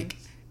 but like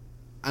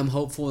I'm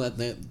hopeful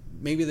that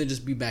maybe they'll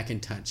just be back in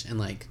touch and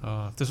like.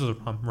 If this was a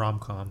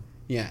rom-com.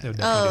 Yeah.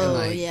 Oh,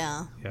 like,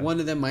 yeah.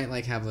 One of them might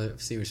like have a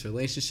serious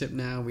relationship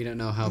now. We don't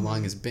know how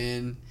long it's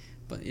been,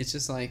 but it's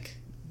just like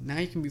now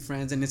you can be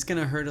friends, and it's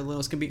gonna hurt a little.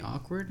 It's gonna be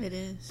awkward. It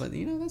is. But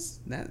you know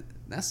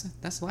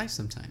that's life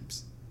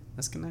sometimes.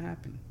 That's gonna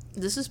happen.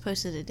 This was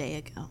posted a day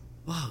ago.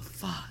 Whoa,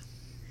 fuck.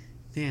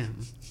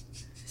 Damn.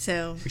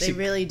 So they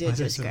really did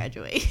just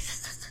graduate.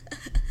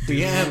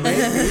 Yeah,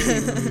 maybe.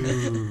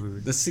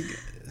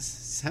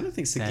 I don't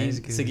think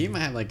Seguin might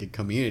have like a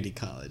community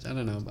college. I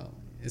don't know about.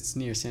 It's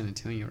near San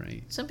Antonio,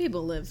 right? Some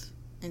people live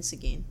in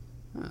Seguin.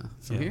 Oh,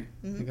 from here?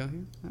 Mm-hmm. They go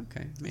here?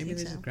 Okay. Maybe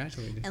they just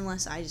graduated.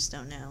 Unless I just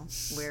don't know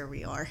where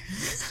we are.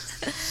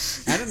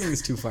 I don't think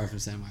it's too far from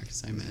San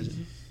Marcos, I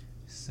imagine.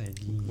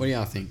 Seguin. What do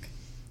y'all think?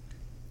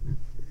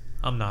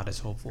 I'm not as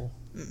hopeful,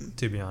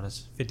 to be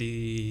honest.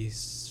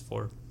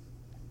 54.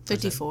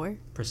 54?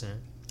 Percent.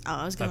 Oh,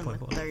 I was going with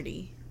 5.4.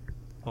 30.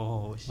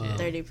 Oh shit.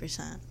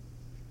 30%.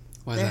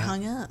 Why is They're that?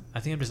 hung up. I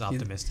think I'm just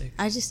optimistic.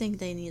 I just think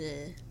they need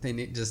to. They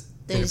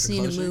just need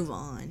to closure? move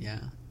on. Yeah.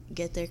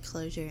 Get their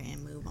closure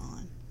and move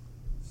on.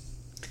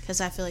 Because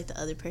I feel like the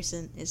other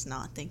person is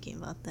not thinking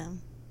about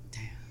them.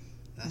 Damn,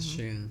 that's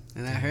true,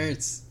 and that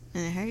hurts.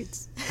 And it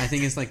hurts. I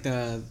think it's like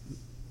the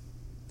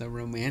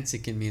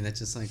romantic in me that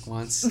just like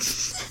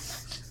wants.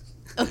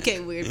 Okay,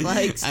 weird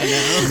flags. I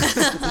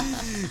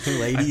know.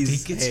 Ladies, I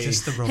think it's hey,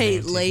 just the Hey,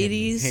 romantic.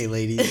 ladies. hey,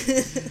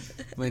 ladies.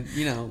 But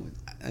you know,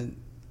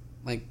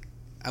 like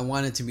I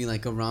want it to be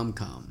like a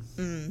rom-com.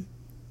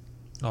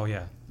 Oh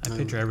yeah, I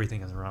picture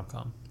everything as a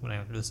rom-com when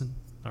I listen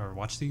or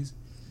watch these.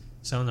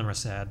 Some of them are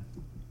sad.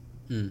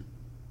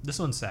 This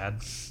one's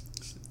sad.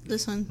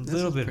 This one. A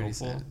little bit pretty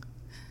hopeful. sad.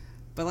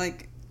 But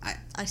like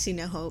I see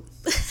no hope.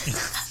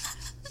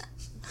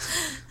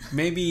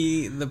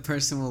 maybe the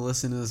person will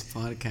listen to this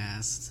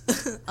podcast.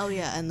 Oh,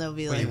 yeah, and they'll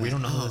be Wait, like, we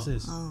don't know who this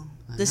is. oh,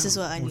 this is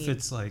what I What if need.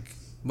 it's like,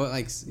 But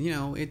like you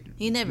know,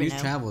 You never news know.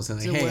 travels and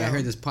like, It's a hey, I world.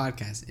 heard this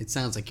podcast. It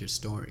sounds like your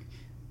story.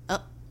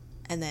 Oh,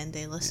 and then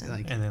they listen.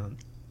 Like, and then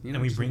you know,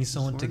 and we just- bring just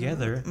someone word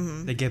together.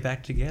 Mm-hmm. They get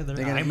back together.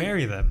 They gotta I eat.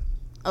 marry them.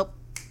 Oh,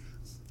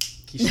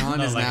 Keyshawn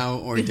No, is like- now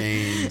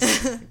ordained.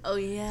 oh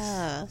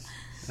yeah.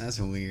 That's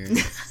weird.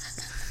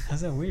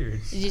 How's that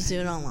weird? Did you do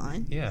it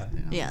online? Yeah.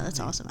 Yeah, that's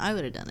awesome. I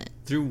would have done it.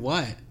 Through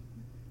what?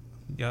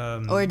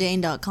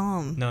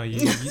 Ordained.com. No,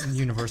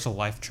 Universal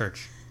Life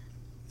Church.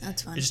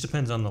 That's fine. It just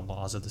depends on the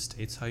laws of the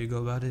states how you go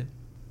about it.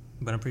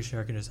 But I'm pretty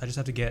sure I just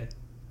have to get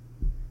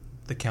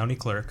the county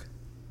clerk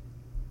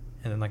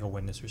and then like a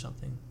witness or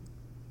something.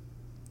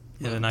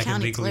 And then I can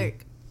County legally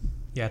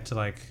clerk. to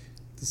like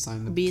To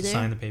sign the Be there.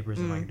 sign the papers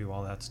and like do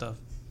all that stuff.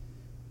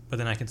 But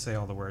then I can say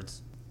all the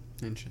words.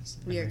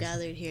 Interesting. We are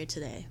gathered here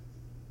today.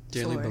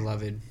 Dearly for-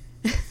 beloved.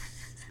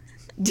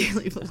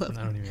 Dearly I beloved.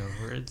 don't even know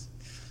the words.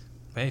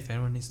 But hey, if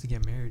anyone needs to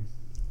get married,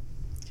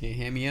 Okay,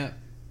 hand me up.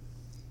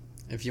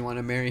 If you want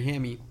to marry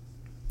Hammy,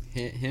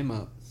 hit him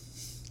up.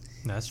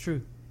 that's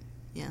true.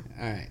 Yeah.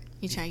 All right.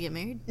 You trying to get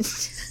married?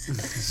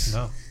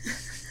 No.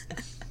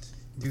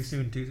 Too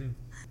soon.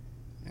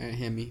 All right,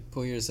 Hammy,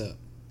 pull yours up.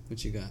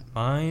 What you got?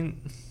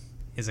 Mine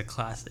is a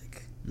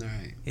classic. All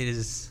right. It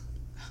is.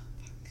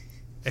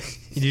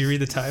 Did you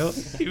read the title?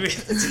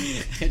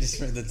 I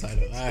just read the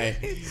title. All right.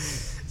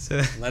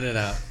 So Let it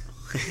out.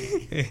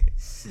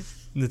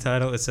 the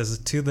title, it says,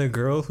 "To the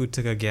girl who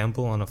took a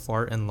gamble on a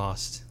fart and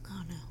lost."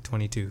 Oh no.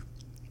 22.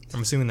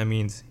 I'm assuming that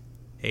means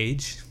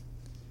age.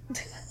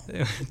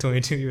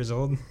 22 years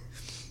old.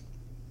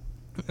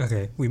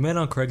 Okay, we met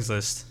on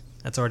Craigslist.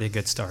 That's already a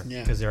good start.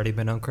 Yeah. Because they already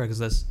been on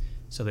Craigslist,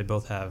 so they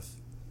both have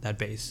that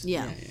base.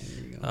 Yeah.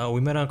 There you go.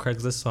 We met on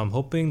Craigslist, so I'm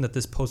hoping that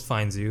this post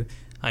finds you.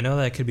 I know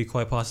that it could be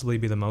quite possibly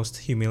be the most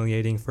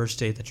humiliating first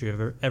date that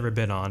you've ever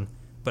been on,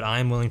 but I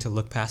am willing to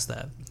look past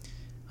that.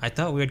 I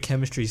thought we had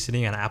chemistry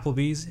sitting at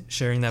Applebee's,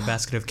 sharing that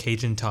basket of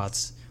Cajun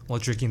tots while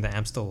drinking the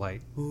Amstel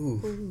Light.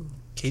 Ooh.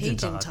 Cajun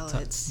Cajun tots.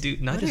 tots.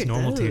 Dude, not What just are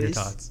normal tater those?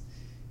 tots.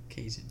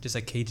 Cajun. Just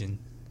like Cajun.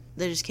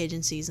 They're just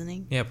Cajun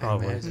seasoning. Yeah,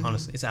 probably. imagine.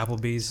 Honestly, it's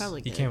Applebee's.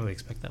 Probably You good. can't really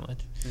expect that much.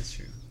 That's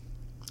true.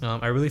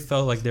 I really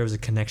felt like there was a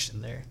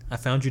connection there. I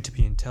found you to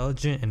be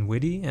intelligent and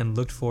witty, and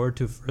looked forward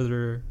to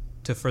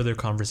further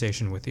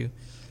conversation with you.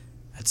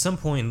 At some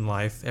point in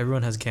life,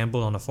 everyone has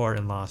gambled on a fart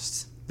and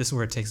lost. This is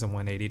where it takes a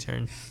 180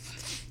 turn.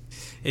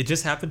 It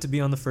just happened to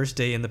be on the first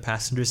day in the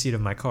passenger seat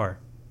of my car.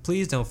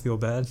 Please don't feel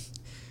bad.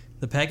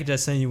 The package I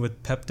sent you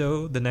with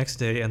Pepto the next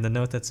day, and the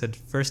note that said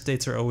 "First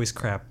dates are always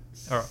crap,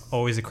 or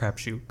always a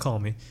crapshoot. Call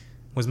me,"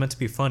 was meant to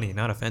be funny,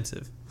 not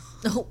offensive.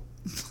 Oh.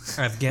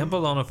 I've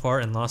gambled on a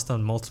fart and lost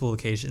on multiple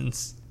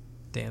occasions.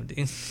 Damn,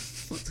 dude.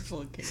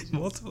 Multiple occasions.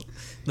 Multiple.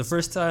 The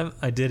first time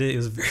I did it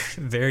was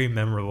very, very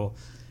memorable.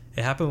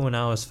 It happened when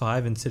I was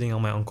 5 and sitting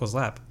on my uncle's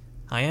lap.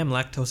 I am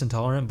lactose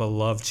intolerant but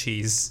love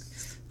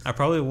cheese. I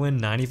probably win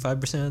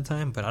 95% of the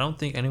time, but I don't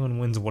think anyone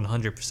wins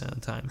 100% of the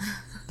time.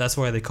 That's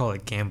why they call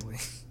it gambling.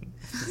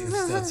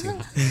 That's too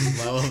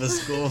low of a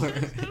score.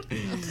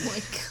 Oh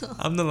my god.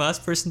 I'm the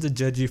last person to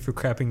judge you for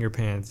crapping your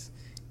pants.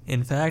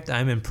 In fact,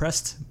 I'm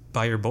impressed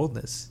by your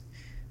boldness.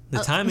 The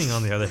timing,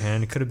 on the other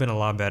hand, could have been a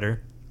lot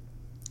better.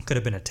 Could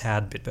have been a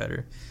tad bit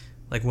better.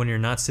 Like when you're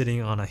not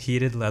sitting on a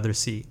heated leather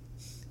seat.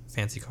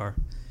 Fancy car.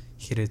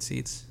 Heated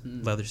seats.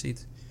 Leather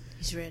seats.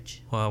 He's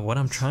rich. Well, what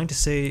I'm trying to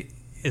say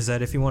is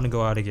that if you want to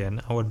go out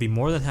again, I would be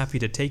more than happy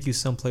to take you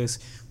someplace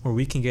where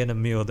we can get a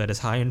meal that is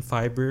high in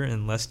fiber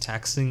and less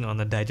taxing on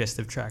the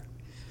digestive tract.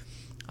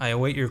 I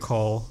await your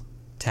call,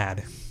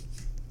 Tad.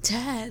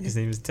 Dad. His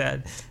name is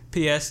Tad.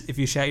 P.S. If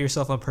you shat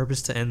yourself on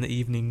purpose to end the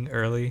evening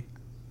early,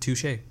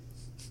 touche.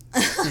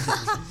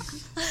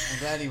 I'm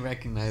glad he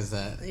recognized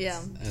that.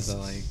 Yeah. As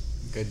a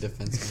good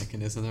defense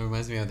mechanism. That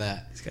reminds me of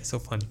that. This guy's so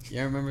funny.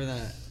 Yeah, remember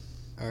that?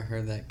 Or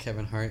heard that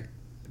Kevin Hart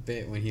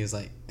bit when he was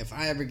like, "If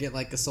I ever get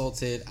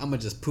assaulted, I'm gonna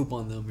just poop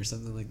on them" or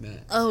something like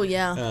that. Oh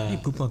yeah. You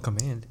poop on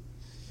command.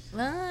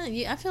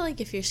 I feel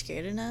like if you're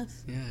scared enough,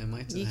 Yeah, it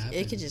might just happen.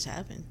 it could just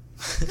happen.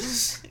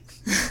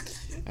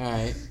 All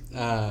right.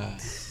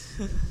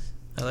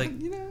 I like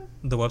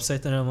the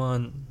website that I'm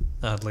on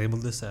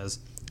labeled this as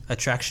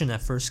attraction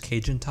at first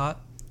Cajun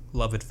tot,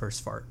 love at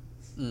first fart.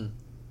 That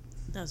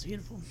was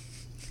beautiful.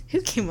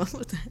 Who came up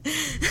with that?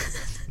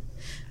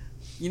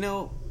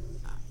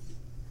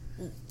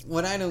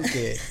 What I don't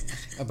get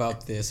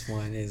about this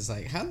one is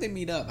like, how'd they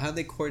meet up? How'd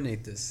they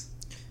coordinate this?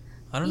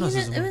 I don't know. It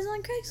was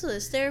on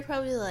Craigslist. They were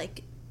probably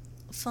like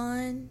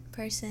fun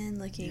person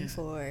looking Yeah.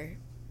 for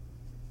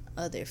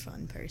other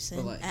fun person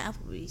But, like, at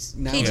Applebee's.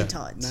 Now Cajun that-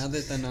 Tots. Now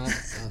that they're not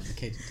the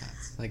Cajun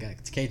Tots, like a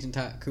Cajun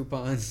Tot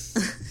coupon,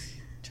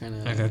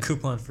 trying to I got a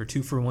coupon for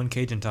 2-for-1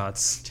 Cajun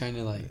tots. trying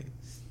to like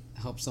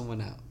help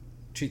someone out,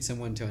 treat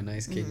someone to a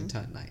nice Cajun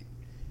Tot night.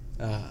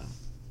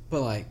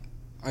 But like,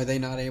 are they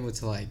not able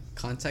to like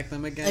contact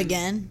them again?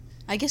 Again?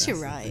 I guess That's you're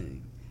the right.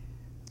 thing.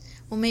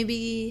 Well,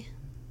 maybe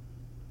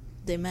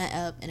they met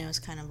up and it was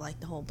kind of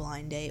like the whole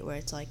blind date where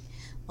it's like,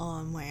 oh,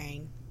 I'm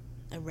wearing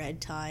a red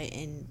tie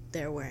and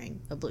they're wearing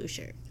a blue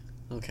shirt.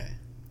 Okay.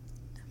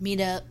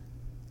 Meet up.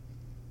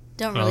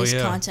 Don't Oh, release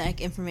yeah.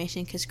 contact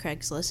information because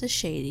Craigslist is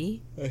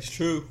shady. That's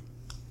true.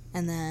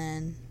 And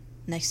then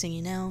next thing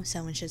you know,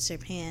 someone shits their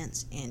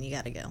pants and you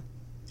gotta go.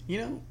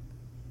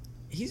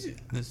 I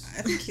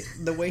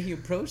think the way he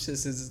approached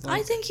this is like,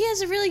 I think he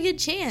has a really good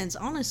chance,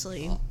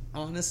 honestly.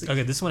 honestly.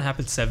 Okay, this one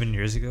happened 7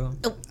 years ago.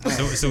 Oh,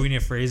 So we need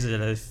to phrase it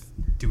as,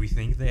 do we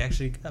think they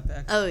actually got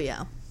back? oh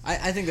yeah.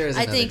 I think there is.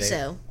 I Another think date.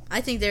 so. I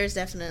think there's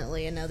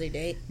definitely another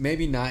date.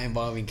 Maybe not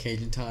involving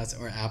Cajun Tots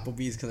or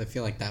Applebee's because I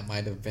feel like that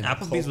might have been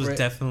Applebee's was culprit.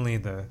 definitely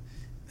the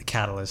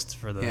catalyst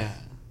for the Yeah.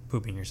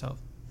 pooping yourself.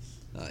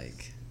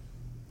 Like,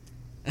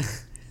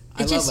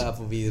 It just- love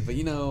Applebee's, but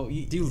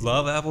Do you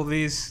love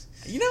Applebee's?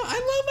 I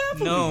love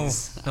No,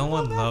 Applebee's. no I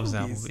one love loves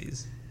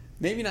Applebee's.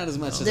 Maybe not as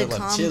much as The I love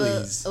combo.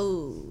 Chili's,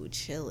 Oh,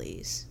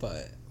 Chili's.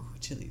 but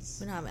Chili's.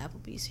 We don't have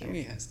Applebee's here.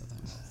 We has to talk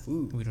about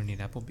food. We don't need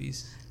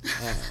Applebee's.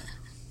 Uh,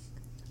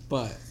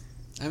 but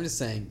I'm just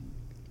saying,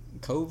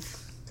 Conga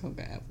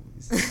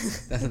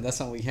Applebee's.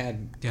 That's all we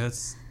had. Yeah,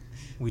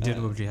 we did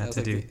what we That had was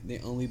to like do. The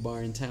only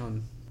bar in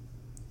town.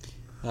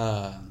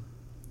 But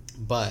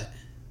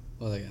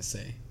what was I gonna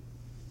say?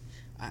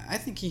 I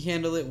think he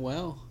handled it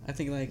well. I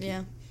think like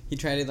Yeah. he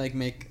tried to like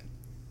make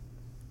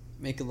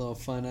a little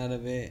fun out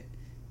of it.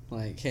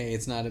 Like, hey,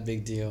 it's not a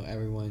big deal.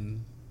 Everybody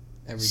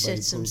Shits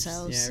poops.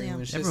 themselves, Yeah, yeah.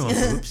 everyone shits Everyone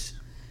themselves. poops.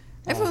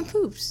 Everyone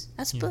poops.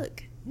 That's a yeah.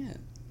 book.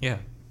 Yeah.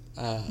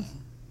 Yeah.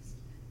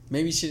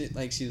 Maybe she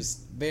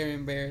was very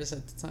embarrassed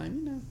at the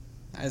time.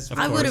 As Of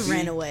I would have course.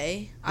 ran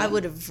away. I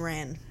would have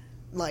ran.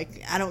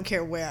 Like, I don't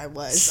care where I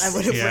was. I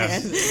would have Yeah.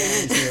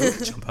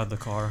 ran. Jump out the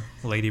car.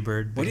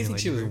 Ladybird. What do you being think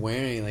she was Ladybird.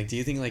 wearing? Like, do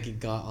you think like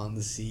it got on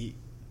the seat?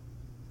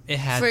 It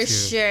had For to.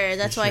 sure.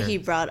 That's For why sure. he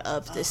brought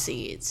up the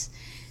seats.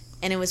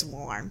 And it was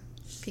warm.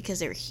 Because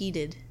they were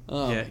heated.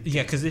 Oh, Yeah,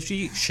 yeah. Because if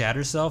she shat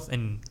herself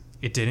and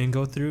it didn't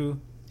go through,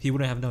 he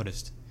wouldn't have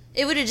noticed.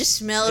 It would have just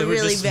smelled It would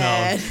really just smell-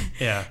 bad.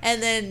 Yeah.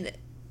 And then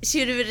she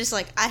would have been just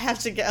like, I have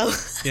to go.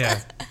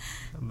 Yeah.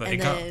 But And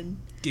it got then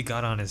it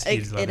got on his it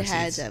heated leather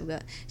had seats. to have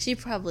got. She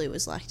probably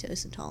was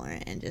lactose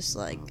intolerant and just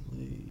like,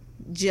 probably.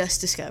 just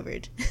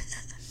discovered.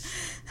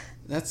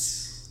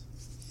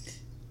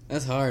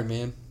 That's hard,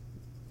 man.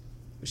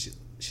 Was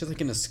she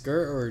like in a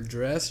skirt or a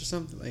dress or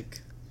something?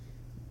 Like,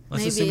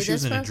 Let's Maybe, assume she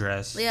was that's in a prob-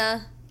 dress.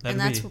 Yeah. That'd And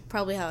that's be-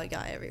 probably how it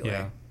got Yeah.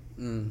 everywhere.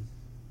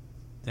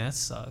 That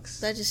sucks.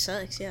 That just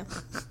sucks, yeah.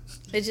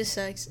 It just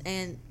sucks.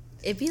 And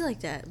it'd be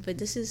like that. But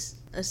this is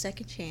a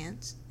second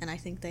chance. And I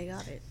think they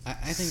got it. I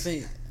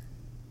think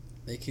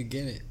they could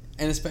get it,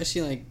 and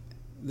especially like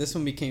this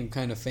one became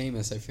kind of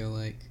famous. I feel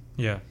like.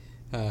 Yeah.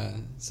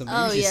 So maybe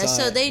Oh, she yeah. saw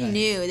So it, they like-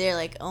 knew. They're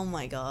like, oh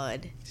my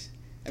God.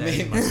 That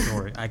is my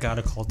story. I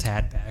gotta call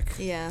Tad back.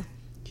 Yeah.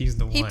 He's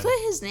the He one. put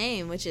his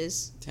name, which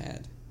is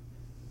Tad.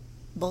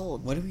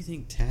 bold. What do we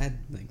think Tad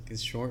like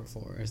is short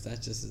for? Or is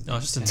that just his No,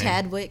 it's just a name.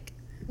 Tadwick.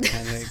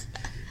 Tad, like,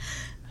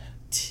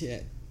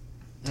 Tad.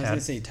 I was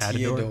gonna say Tadador?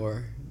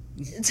 Theodore.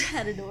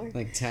 Tadador.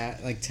 Like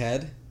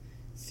Ted,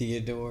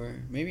 Theodore.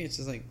 Maybe it's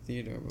just like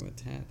Theodore, but with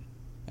Tad.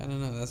 I don't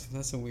know.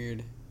 That's a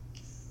weird.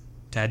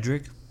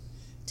 Tadrick?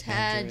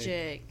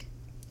 Tadrick.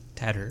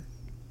 Tadder.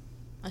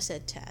 I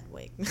said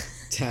Tadwick.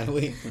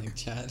 Tadwick, like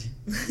Chad.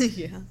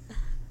 Yeah.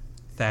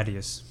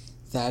 Thaddeus.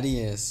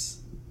 Thaddeus.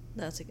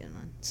 That's a good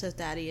one. So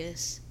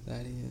Thaddeus.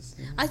 Thaddeus.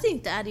 Yeah. I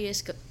think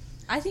Thaddeus.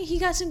 I think he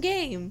got some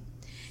game.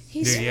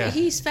 He's Dude, yeah.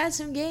 he's had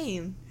some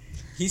game.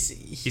 He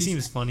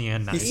seems funny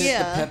and He nice. sent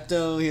Yeah. the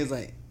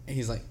Pepto.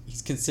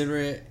 He's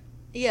considerate.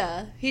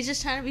 Yeah, he's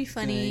just trying to be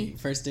funny. Like,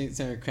 first date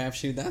at a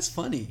crapshoot. That's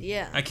funny.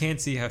 Yeah. I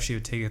can't see how she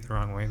would take it the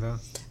wrong way though.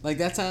 Like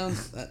that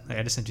sounds. Like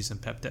I just sent you some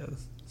Pepto.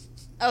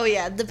 Oh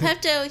yeah, the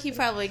Pepto. He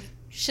probably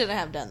shouldn't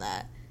have done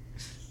that,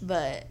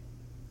 but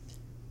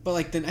But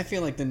like then I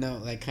feel like the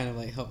note like kind of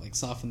like helped like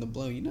soften the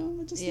blow.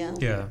 Just a Yeah.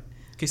 little Yeah. bit.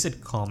 He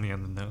said call me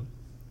on the note.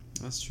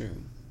 That's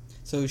true.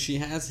 So she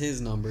has his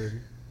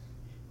number,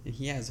 and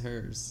he has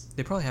hers.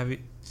 They probably have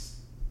it.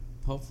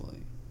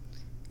 Hopefully.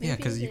 Yeah,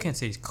 because you it- can't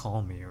say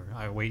call me or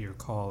I wait your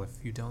call if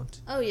you don't.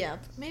 Oh yeah,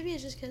 maybe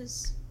it's just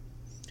because,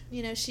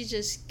 she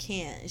just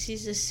can't.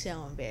 She's just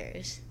so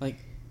embarrassed. Like,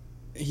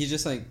 he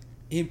just like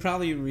he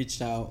probably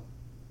reached out,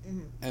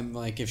 Mhm. and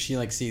like if she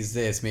like sees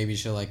this, maybe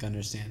she'll like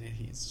understand it.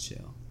 He's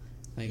chill.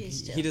 Like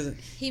He's he chill. doesn't.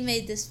 He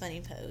made this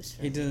funny post.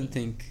 For He me. doesn't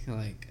think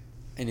like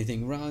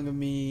anything wrong of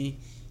me.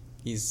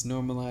 He's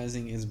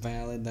normalizing. It's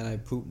valid that I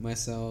poop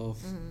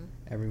myself. Mhm.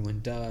 Everyone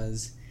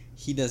does.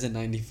 He does it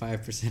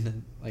 95% of,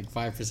 like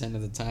 5%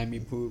 of the time he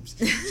poops,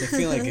 which I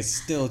feel like is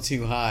still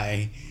too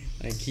high.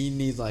 Like he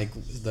needs like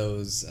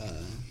those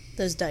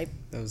Those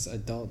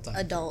adult diapers.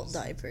 adult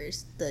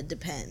diapers. The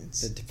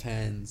Depends. It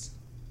depends.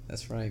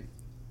 That's right.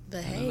 But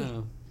I hey, don't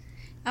know.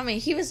 I mean,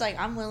 he was like,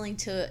 I'm willing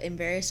to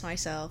embarrass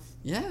myself.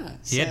 Yeah.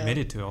 He So-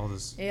 admitted to all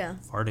this Yeah.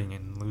 farting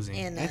and losing.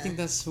 And I think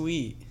that's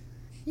sweet.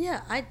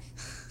 yeah,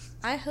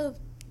 I hope.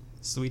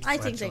 Sweet. I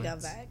think they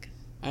got flatulence.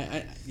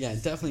 back. Yeah,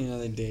 definitely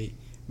another date.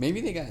 Maybe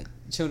they got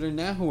children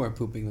now who are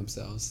pooping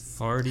themselves.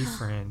 Farty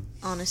friend.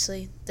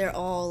 Honestly, they're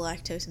all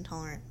lactose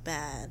intolerant.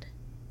 Bad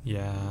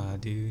Yeah,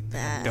 dude.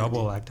 Bad.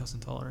 Double lactose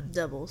intolerant.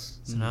 doubles.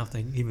 So now if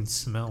they even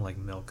smell like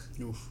milk.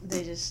 Oof.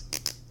 They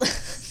just.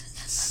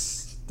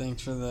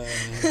 Thanks for the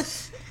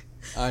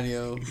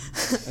audio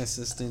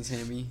assistance,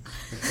 Hammy.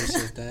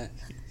 Appreciate that.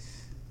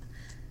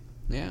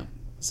 Yeah.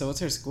 So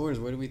what's our scores?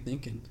 What are we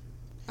thinking?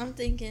 I'm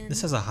thinking.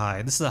 This has a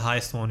high. This is the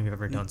highest one we've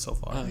ever done so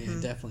far. Oh yeah,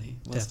 definitely.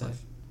 Most Definitely.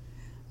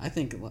 I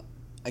think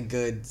a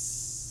good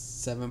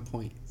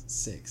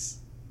 7.6.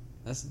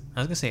 That's I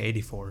was gonna say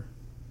 84.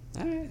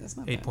 all right. That's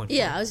not bad. 8.4.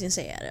 Yeah, I was gonna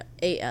say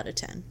 8 out of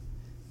 10.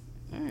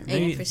 All right. Eight.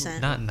 Maybe,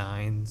 80%. Not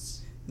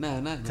nines. no,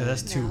 not Because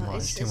that's nine. too much.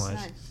 it's Too much.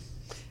 not-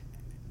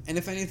 And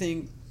if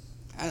anything,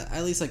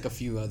 at least like a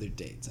few other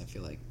dates. I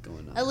feel like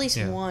going on. At least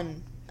Yeah.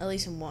 one. At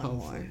least one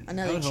Hopefully. more. I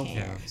Another would hope-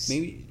 chance.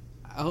 Maybe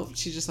I hope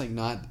she's just like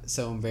not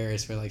so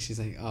embarrassed for like she's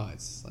like, oh,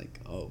 it's like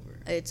over.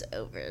 It's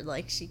over.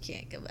 Like, she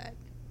can't go back.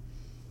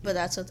 But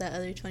that's what that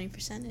other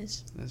 20%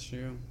 is. That's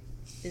true.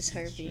 Is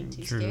her being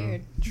too True.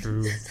 scared.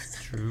 True.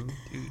 True.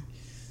 Dude.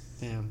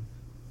 Damn.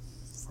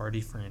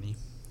 Farty Franny.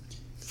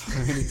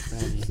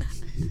 Farty.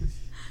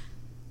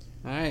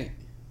 All right.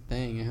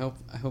 Dang.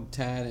 I hope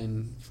Tad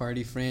and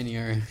Farty Franny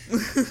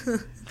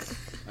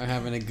are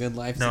having a good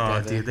life No,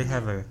 together. dude, they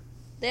have a.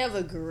 They have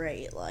a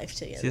great life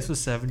together. See, this was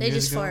 7 They years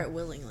just ago. fart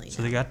willingly.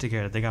 So now. they got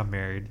together. They got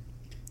married.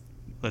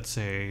 Let's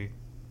say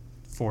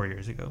 4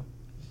 years ago.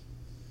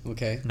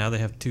 Okay. Now they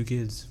have 2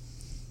 kids.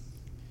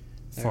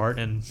 Fart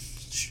and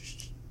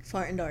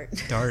Fart and dart.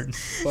 dart,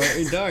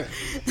 Farty Dart.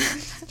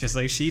 just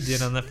like she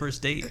did on that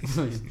first date.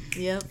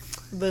 Yep.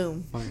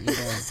 Boom. Farty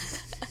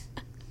Dart.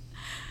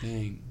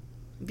 Dang.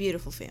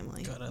 Beautiful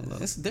family. God, I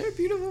love. They're a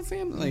beautiful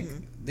family. Like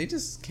Mhm. they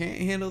just can't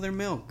handle their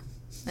milk.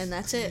 And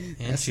that's it.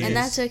 And, she And is.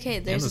 that's okay.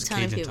 There's those a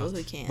ton of Cajun people tots.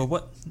 who can't. But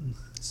what?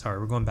 Sorry,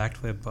 we're going back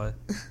to it. But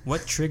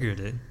what triggered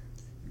it?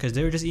 Because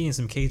they were just eating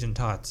some Cajun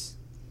tots.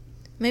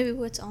 Maybe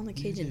what's on the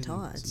Cajun Yeah,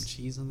 Some tots.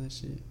 cheese on that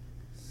shit.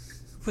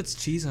 Who puts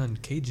cheese on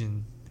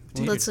Cajun?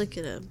 Let's look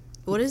it up.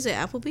 What is it?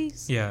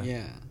 Applebee's? Yeah.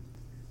 Yeah.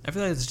 I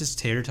feel like it's just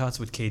tater tots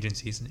with Cajun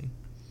seasoning.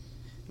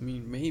 I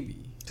mean,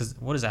 maybe. Because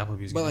what is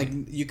Applebee's? But gonna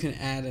like be? you can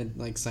add a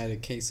like side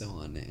of queso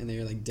on it, and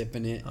they're like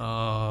dipping it.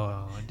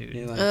 Oh, dude.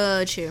 You're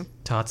like, True.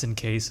 Tots and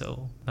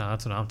queso. No,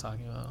 that's what I'm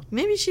talking about.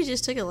 Maybe she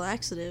just took a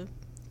laxative.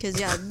 Because,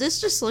 yeah,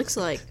 this just looks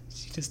like...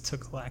 She just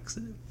took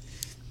laxative.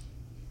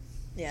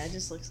 Yeah, it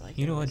just looks like...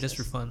 You know what? Just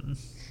for fun.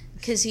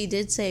 Because he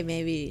did say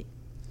maybe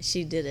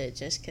she did it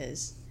just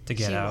because To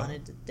get she out.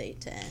 wanted the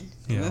date to end.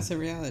 and Yeah. that's a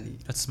reality.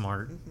 That's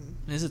smart.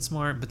 Mm-hmm. Is it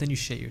smart? But then you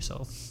shit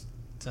yourself.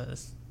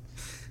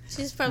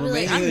 She's probably Well,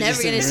 like, maybe it I'm was never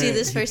just going to see a-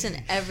 this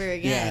person ever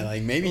again. Yeah,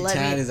 like maybe Let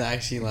Tad me- is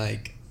actually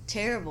like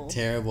Terrible.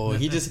 terrible.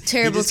 He just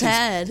Terrible he just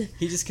can, Tad.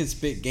 he just can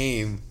spit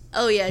game.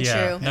 Oh, yeah, Yeah.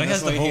 true. Now he And has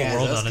that's the why whole he has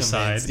world us on his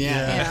convinced. side.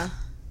 Yeah. Yeah.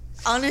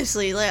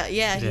 Honestly, like,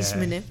 yeah, he's Yeah.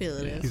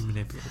 manipulative. He's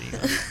manipulating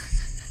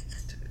us.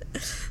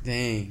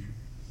 Dang.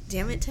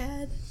 Damn it,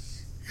 Tad.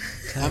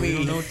 I We mean,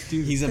 don't know what to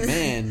do. he's a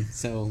man,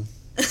 so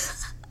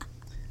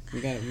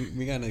we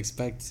gotta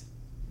expect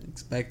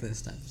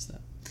this type of stuff.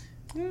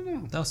 I don't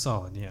know. That was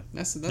solid, yeah.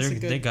 That's They're- a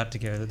good. They got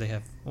together. They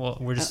have. Well,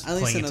 we're just At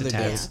least playing into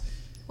another day. Tad's.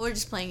 We're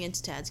just playing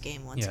into Tad's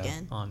game once Yeah,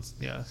 again.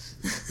 yeah.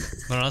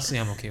 But honestly,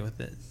 I'm okay with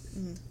it.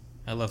 Mhm.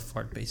 I love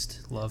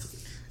fart-based love.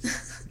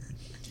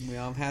 We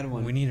all had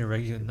one. We need a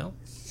regular. Nope.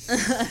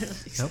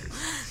 Nope.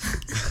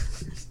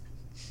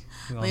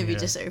 We all Maybe need a-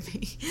 just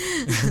Irving.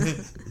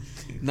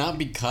 Not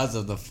because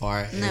of the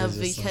fart. it No, was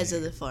just because like-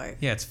 of the fart.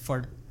 Yeah, it's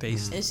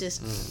fart-based. It's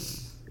just.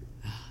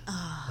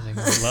 I think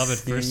I love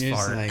it You're first just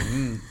fart. like,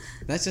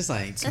 that's just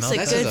like That's a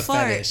that's good just a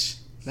fart. fetish.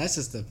 That's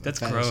just a That's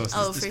fetish. gross.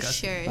 Oh, It's for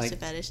disgusting. sure, it's Like- a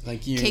fetish.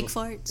 like you- Cake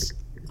farts.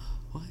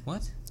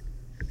 What?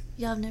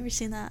 Y'all have never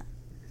seen that?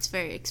 It's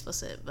very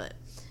explicit, but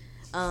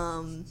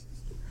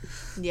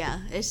yeah,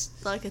 it's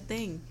like a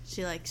thing.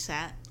 She like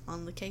sat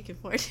on the cake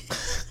and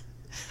farted.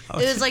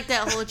 It was like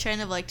that whole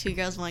trend of like 2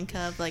 girls, 1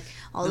 cup, like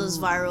all those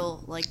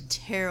viral like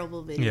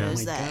terrible Yeah. Oh videos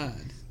my that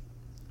god.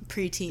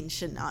 preteens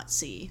should not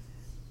see.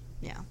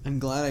 Yeah. I'm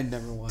glad I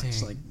never watched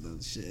Dang. like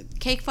those shit.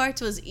 Cake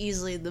farts was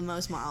easily the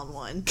most mild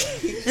one.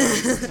 See,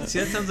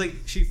 that sounds like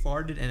she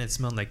farted and it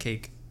smelled like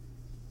cake.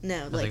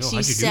 No, was like, like, oh, she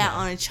how'd you do sat that?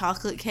 on a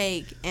chocolate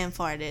cake and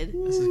farted.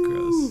 This is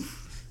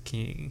gross. Can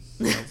you,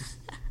 nope.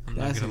 I'm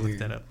not That's gonna look weird.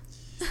 that up.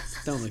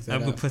 Don't look that I'm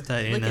gonna up. put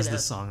that in Look as it the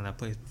up. song that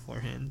plays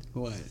beforehand.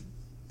 What?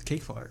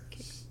 Cake fart.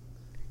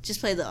 Just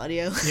play the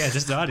audio. Yeah,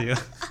 just the audio.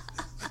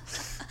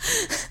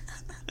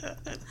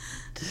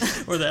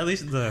 Or at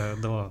least the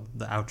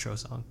outro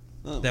song.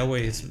 Oh, That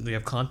way, we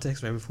have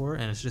context right before,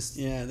 and it's just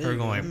Yeah, there her you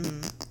go.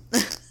 going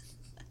put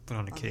on a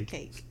On the cake.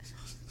 cake.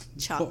 Poor,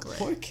 Chocolate.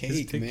 poor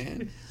cake, picture.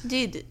 man.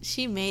 Dude,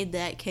 she made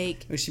that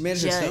cake. Oh, she made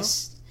it herself?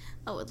 just.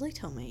 Oh, it looked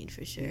homemade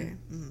for sure. Yeah.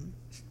 Mm.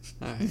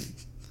 All right.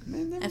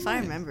 Man, never If I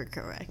mind. remember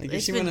correctly. Like, if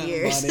It's she been went out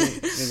years. and bought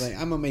it, it's like,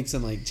 I'm gonna make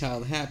some like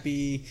child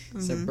happy.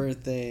 It's their Mhm.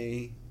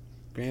 birthday.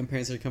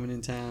 Grandparents are coming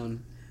in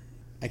town.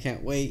 I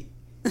can't wait.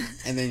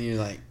 And then you're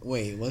like,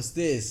 wait, what's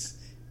this?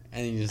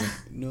 And then you're just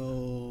like,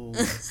 no.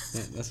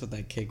 That's what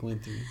that cake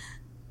went through.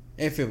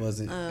 If it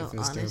wasn't. Oh, if it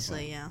was honestly,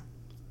 store-bought. yeah.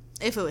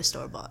 If it was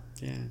store bought.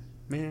 Yeah.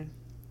 Man.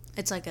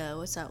 It's like a,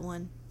 what's that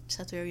one?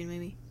 Seth Rogen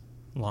maybe?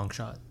 Long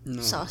shot.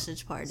 No.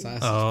 Sausage Party.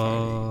 Sausage party.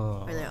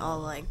 Oh. Where they're all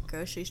like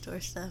grocery store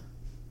stuff.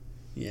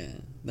 Yeah.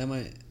 That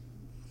might.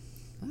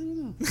 I don't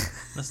know.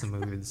 That's the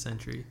movie of the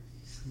century.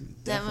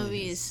 That Definitely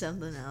movie is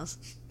something else.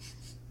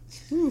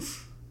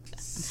 Oof.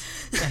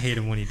 I hate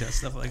him when he does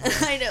stuff like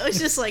that. I know, it's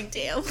just like,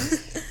 damn.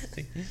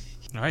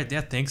 All right,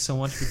 yeah, thanks so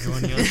much for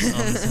joining us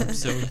on this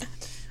episode.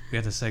 We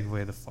had to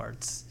segue the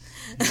farts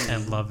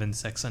and love and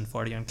sex and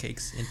farty on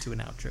cakes into an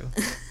outro.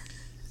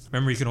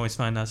 Remember, you can always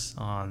find us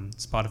on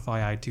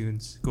Spotify,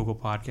 iTunes, Google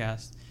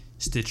Podcast,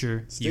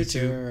 Stitcher, YouTube.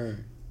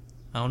 Stitcher.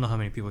 I don't know how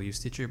many people use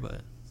Stitcher,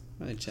 but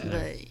Right, Chad.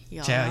 But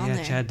y'all are Chad, on yeah,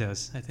 there. Chad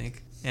does, I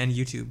think. And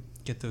YouTube.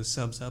 Get those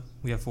subs up.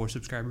 We have 4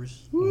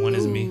 subscribers. One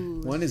is me.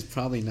 Ooh. One is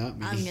probably not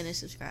me. I'm gonna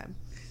subscribe.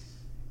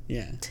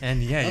 Yeah.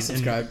 And yeah, I'll and-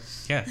 subscribe.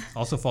 yeah.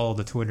 Also follow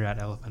the Twitter at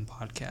Elephant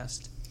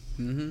Podcast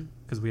Mm-hmm.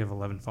 because we have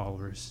 11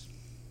 followers,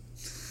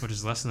 which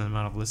is less than the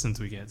amount of listens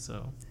we get.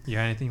 So, you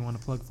got anything you want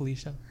to plug,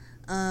 Felicia?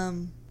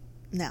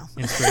 No.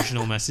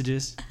 Inspirational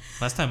messages.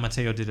 Last time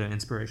Mateo did an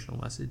inspirational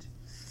message.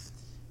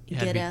 It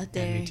had Get me- out had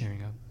there me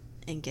tearing up.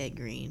 and get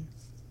green.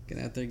 Get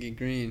out there, get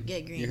green.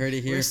 Get green. You heard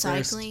it here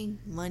Recycling,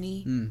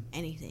 money, Mm.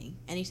 anything.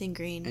 Anything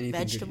green. Anything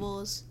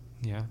vegetables.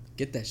 Yeah. first.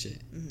 Get that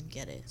shit.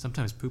 Get it.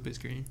 Sometimes poop is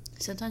green.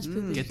 Sometimes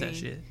poop is Get green. that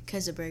shit.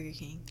 Because of Burger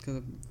King. 'Cause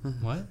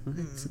of- What?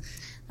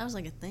 That was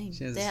like a thing.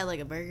 She has- They had like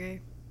a burger.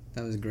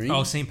 That was green.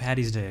 Oh, St.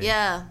 Patty's Day.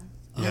 Yeah.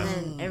 Yeah.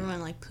 And then everyone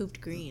like pooped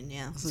green.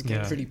 Yeah. That's like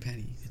Yeah. a pretty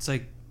patty. It's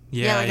like,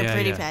 Yeah, like a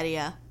pretty yeah. patty.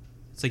 Yeah.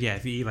 It's like, yeah,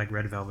 if you eat like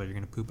red velvet, you're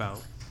going to poop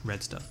out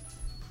red stuff.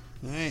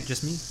 All right.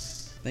 Just me?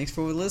 Thanks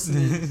for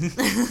listening.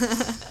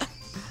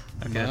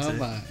 Okay, that's it.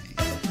 Bye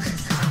bye.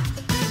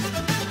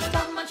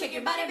 Come on, shake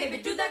your body,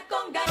 baby, do that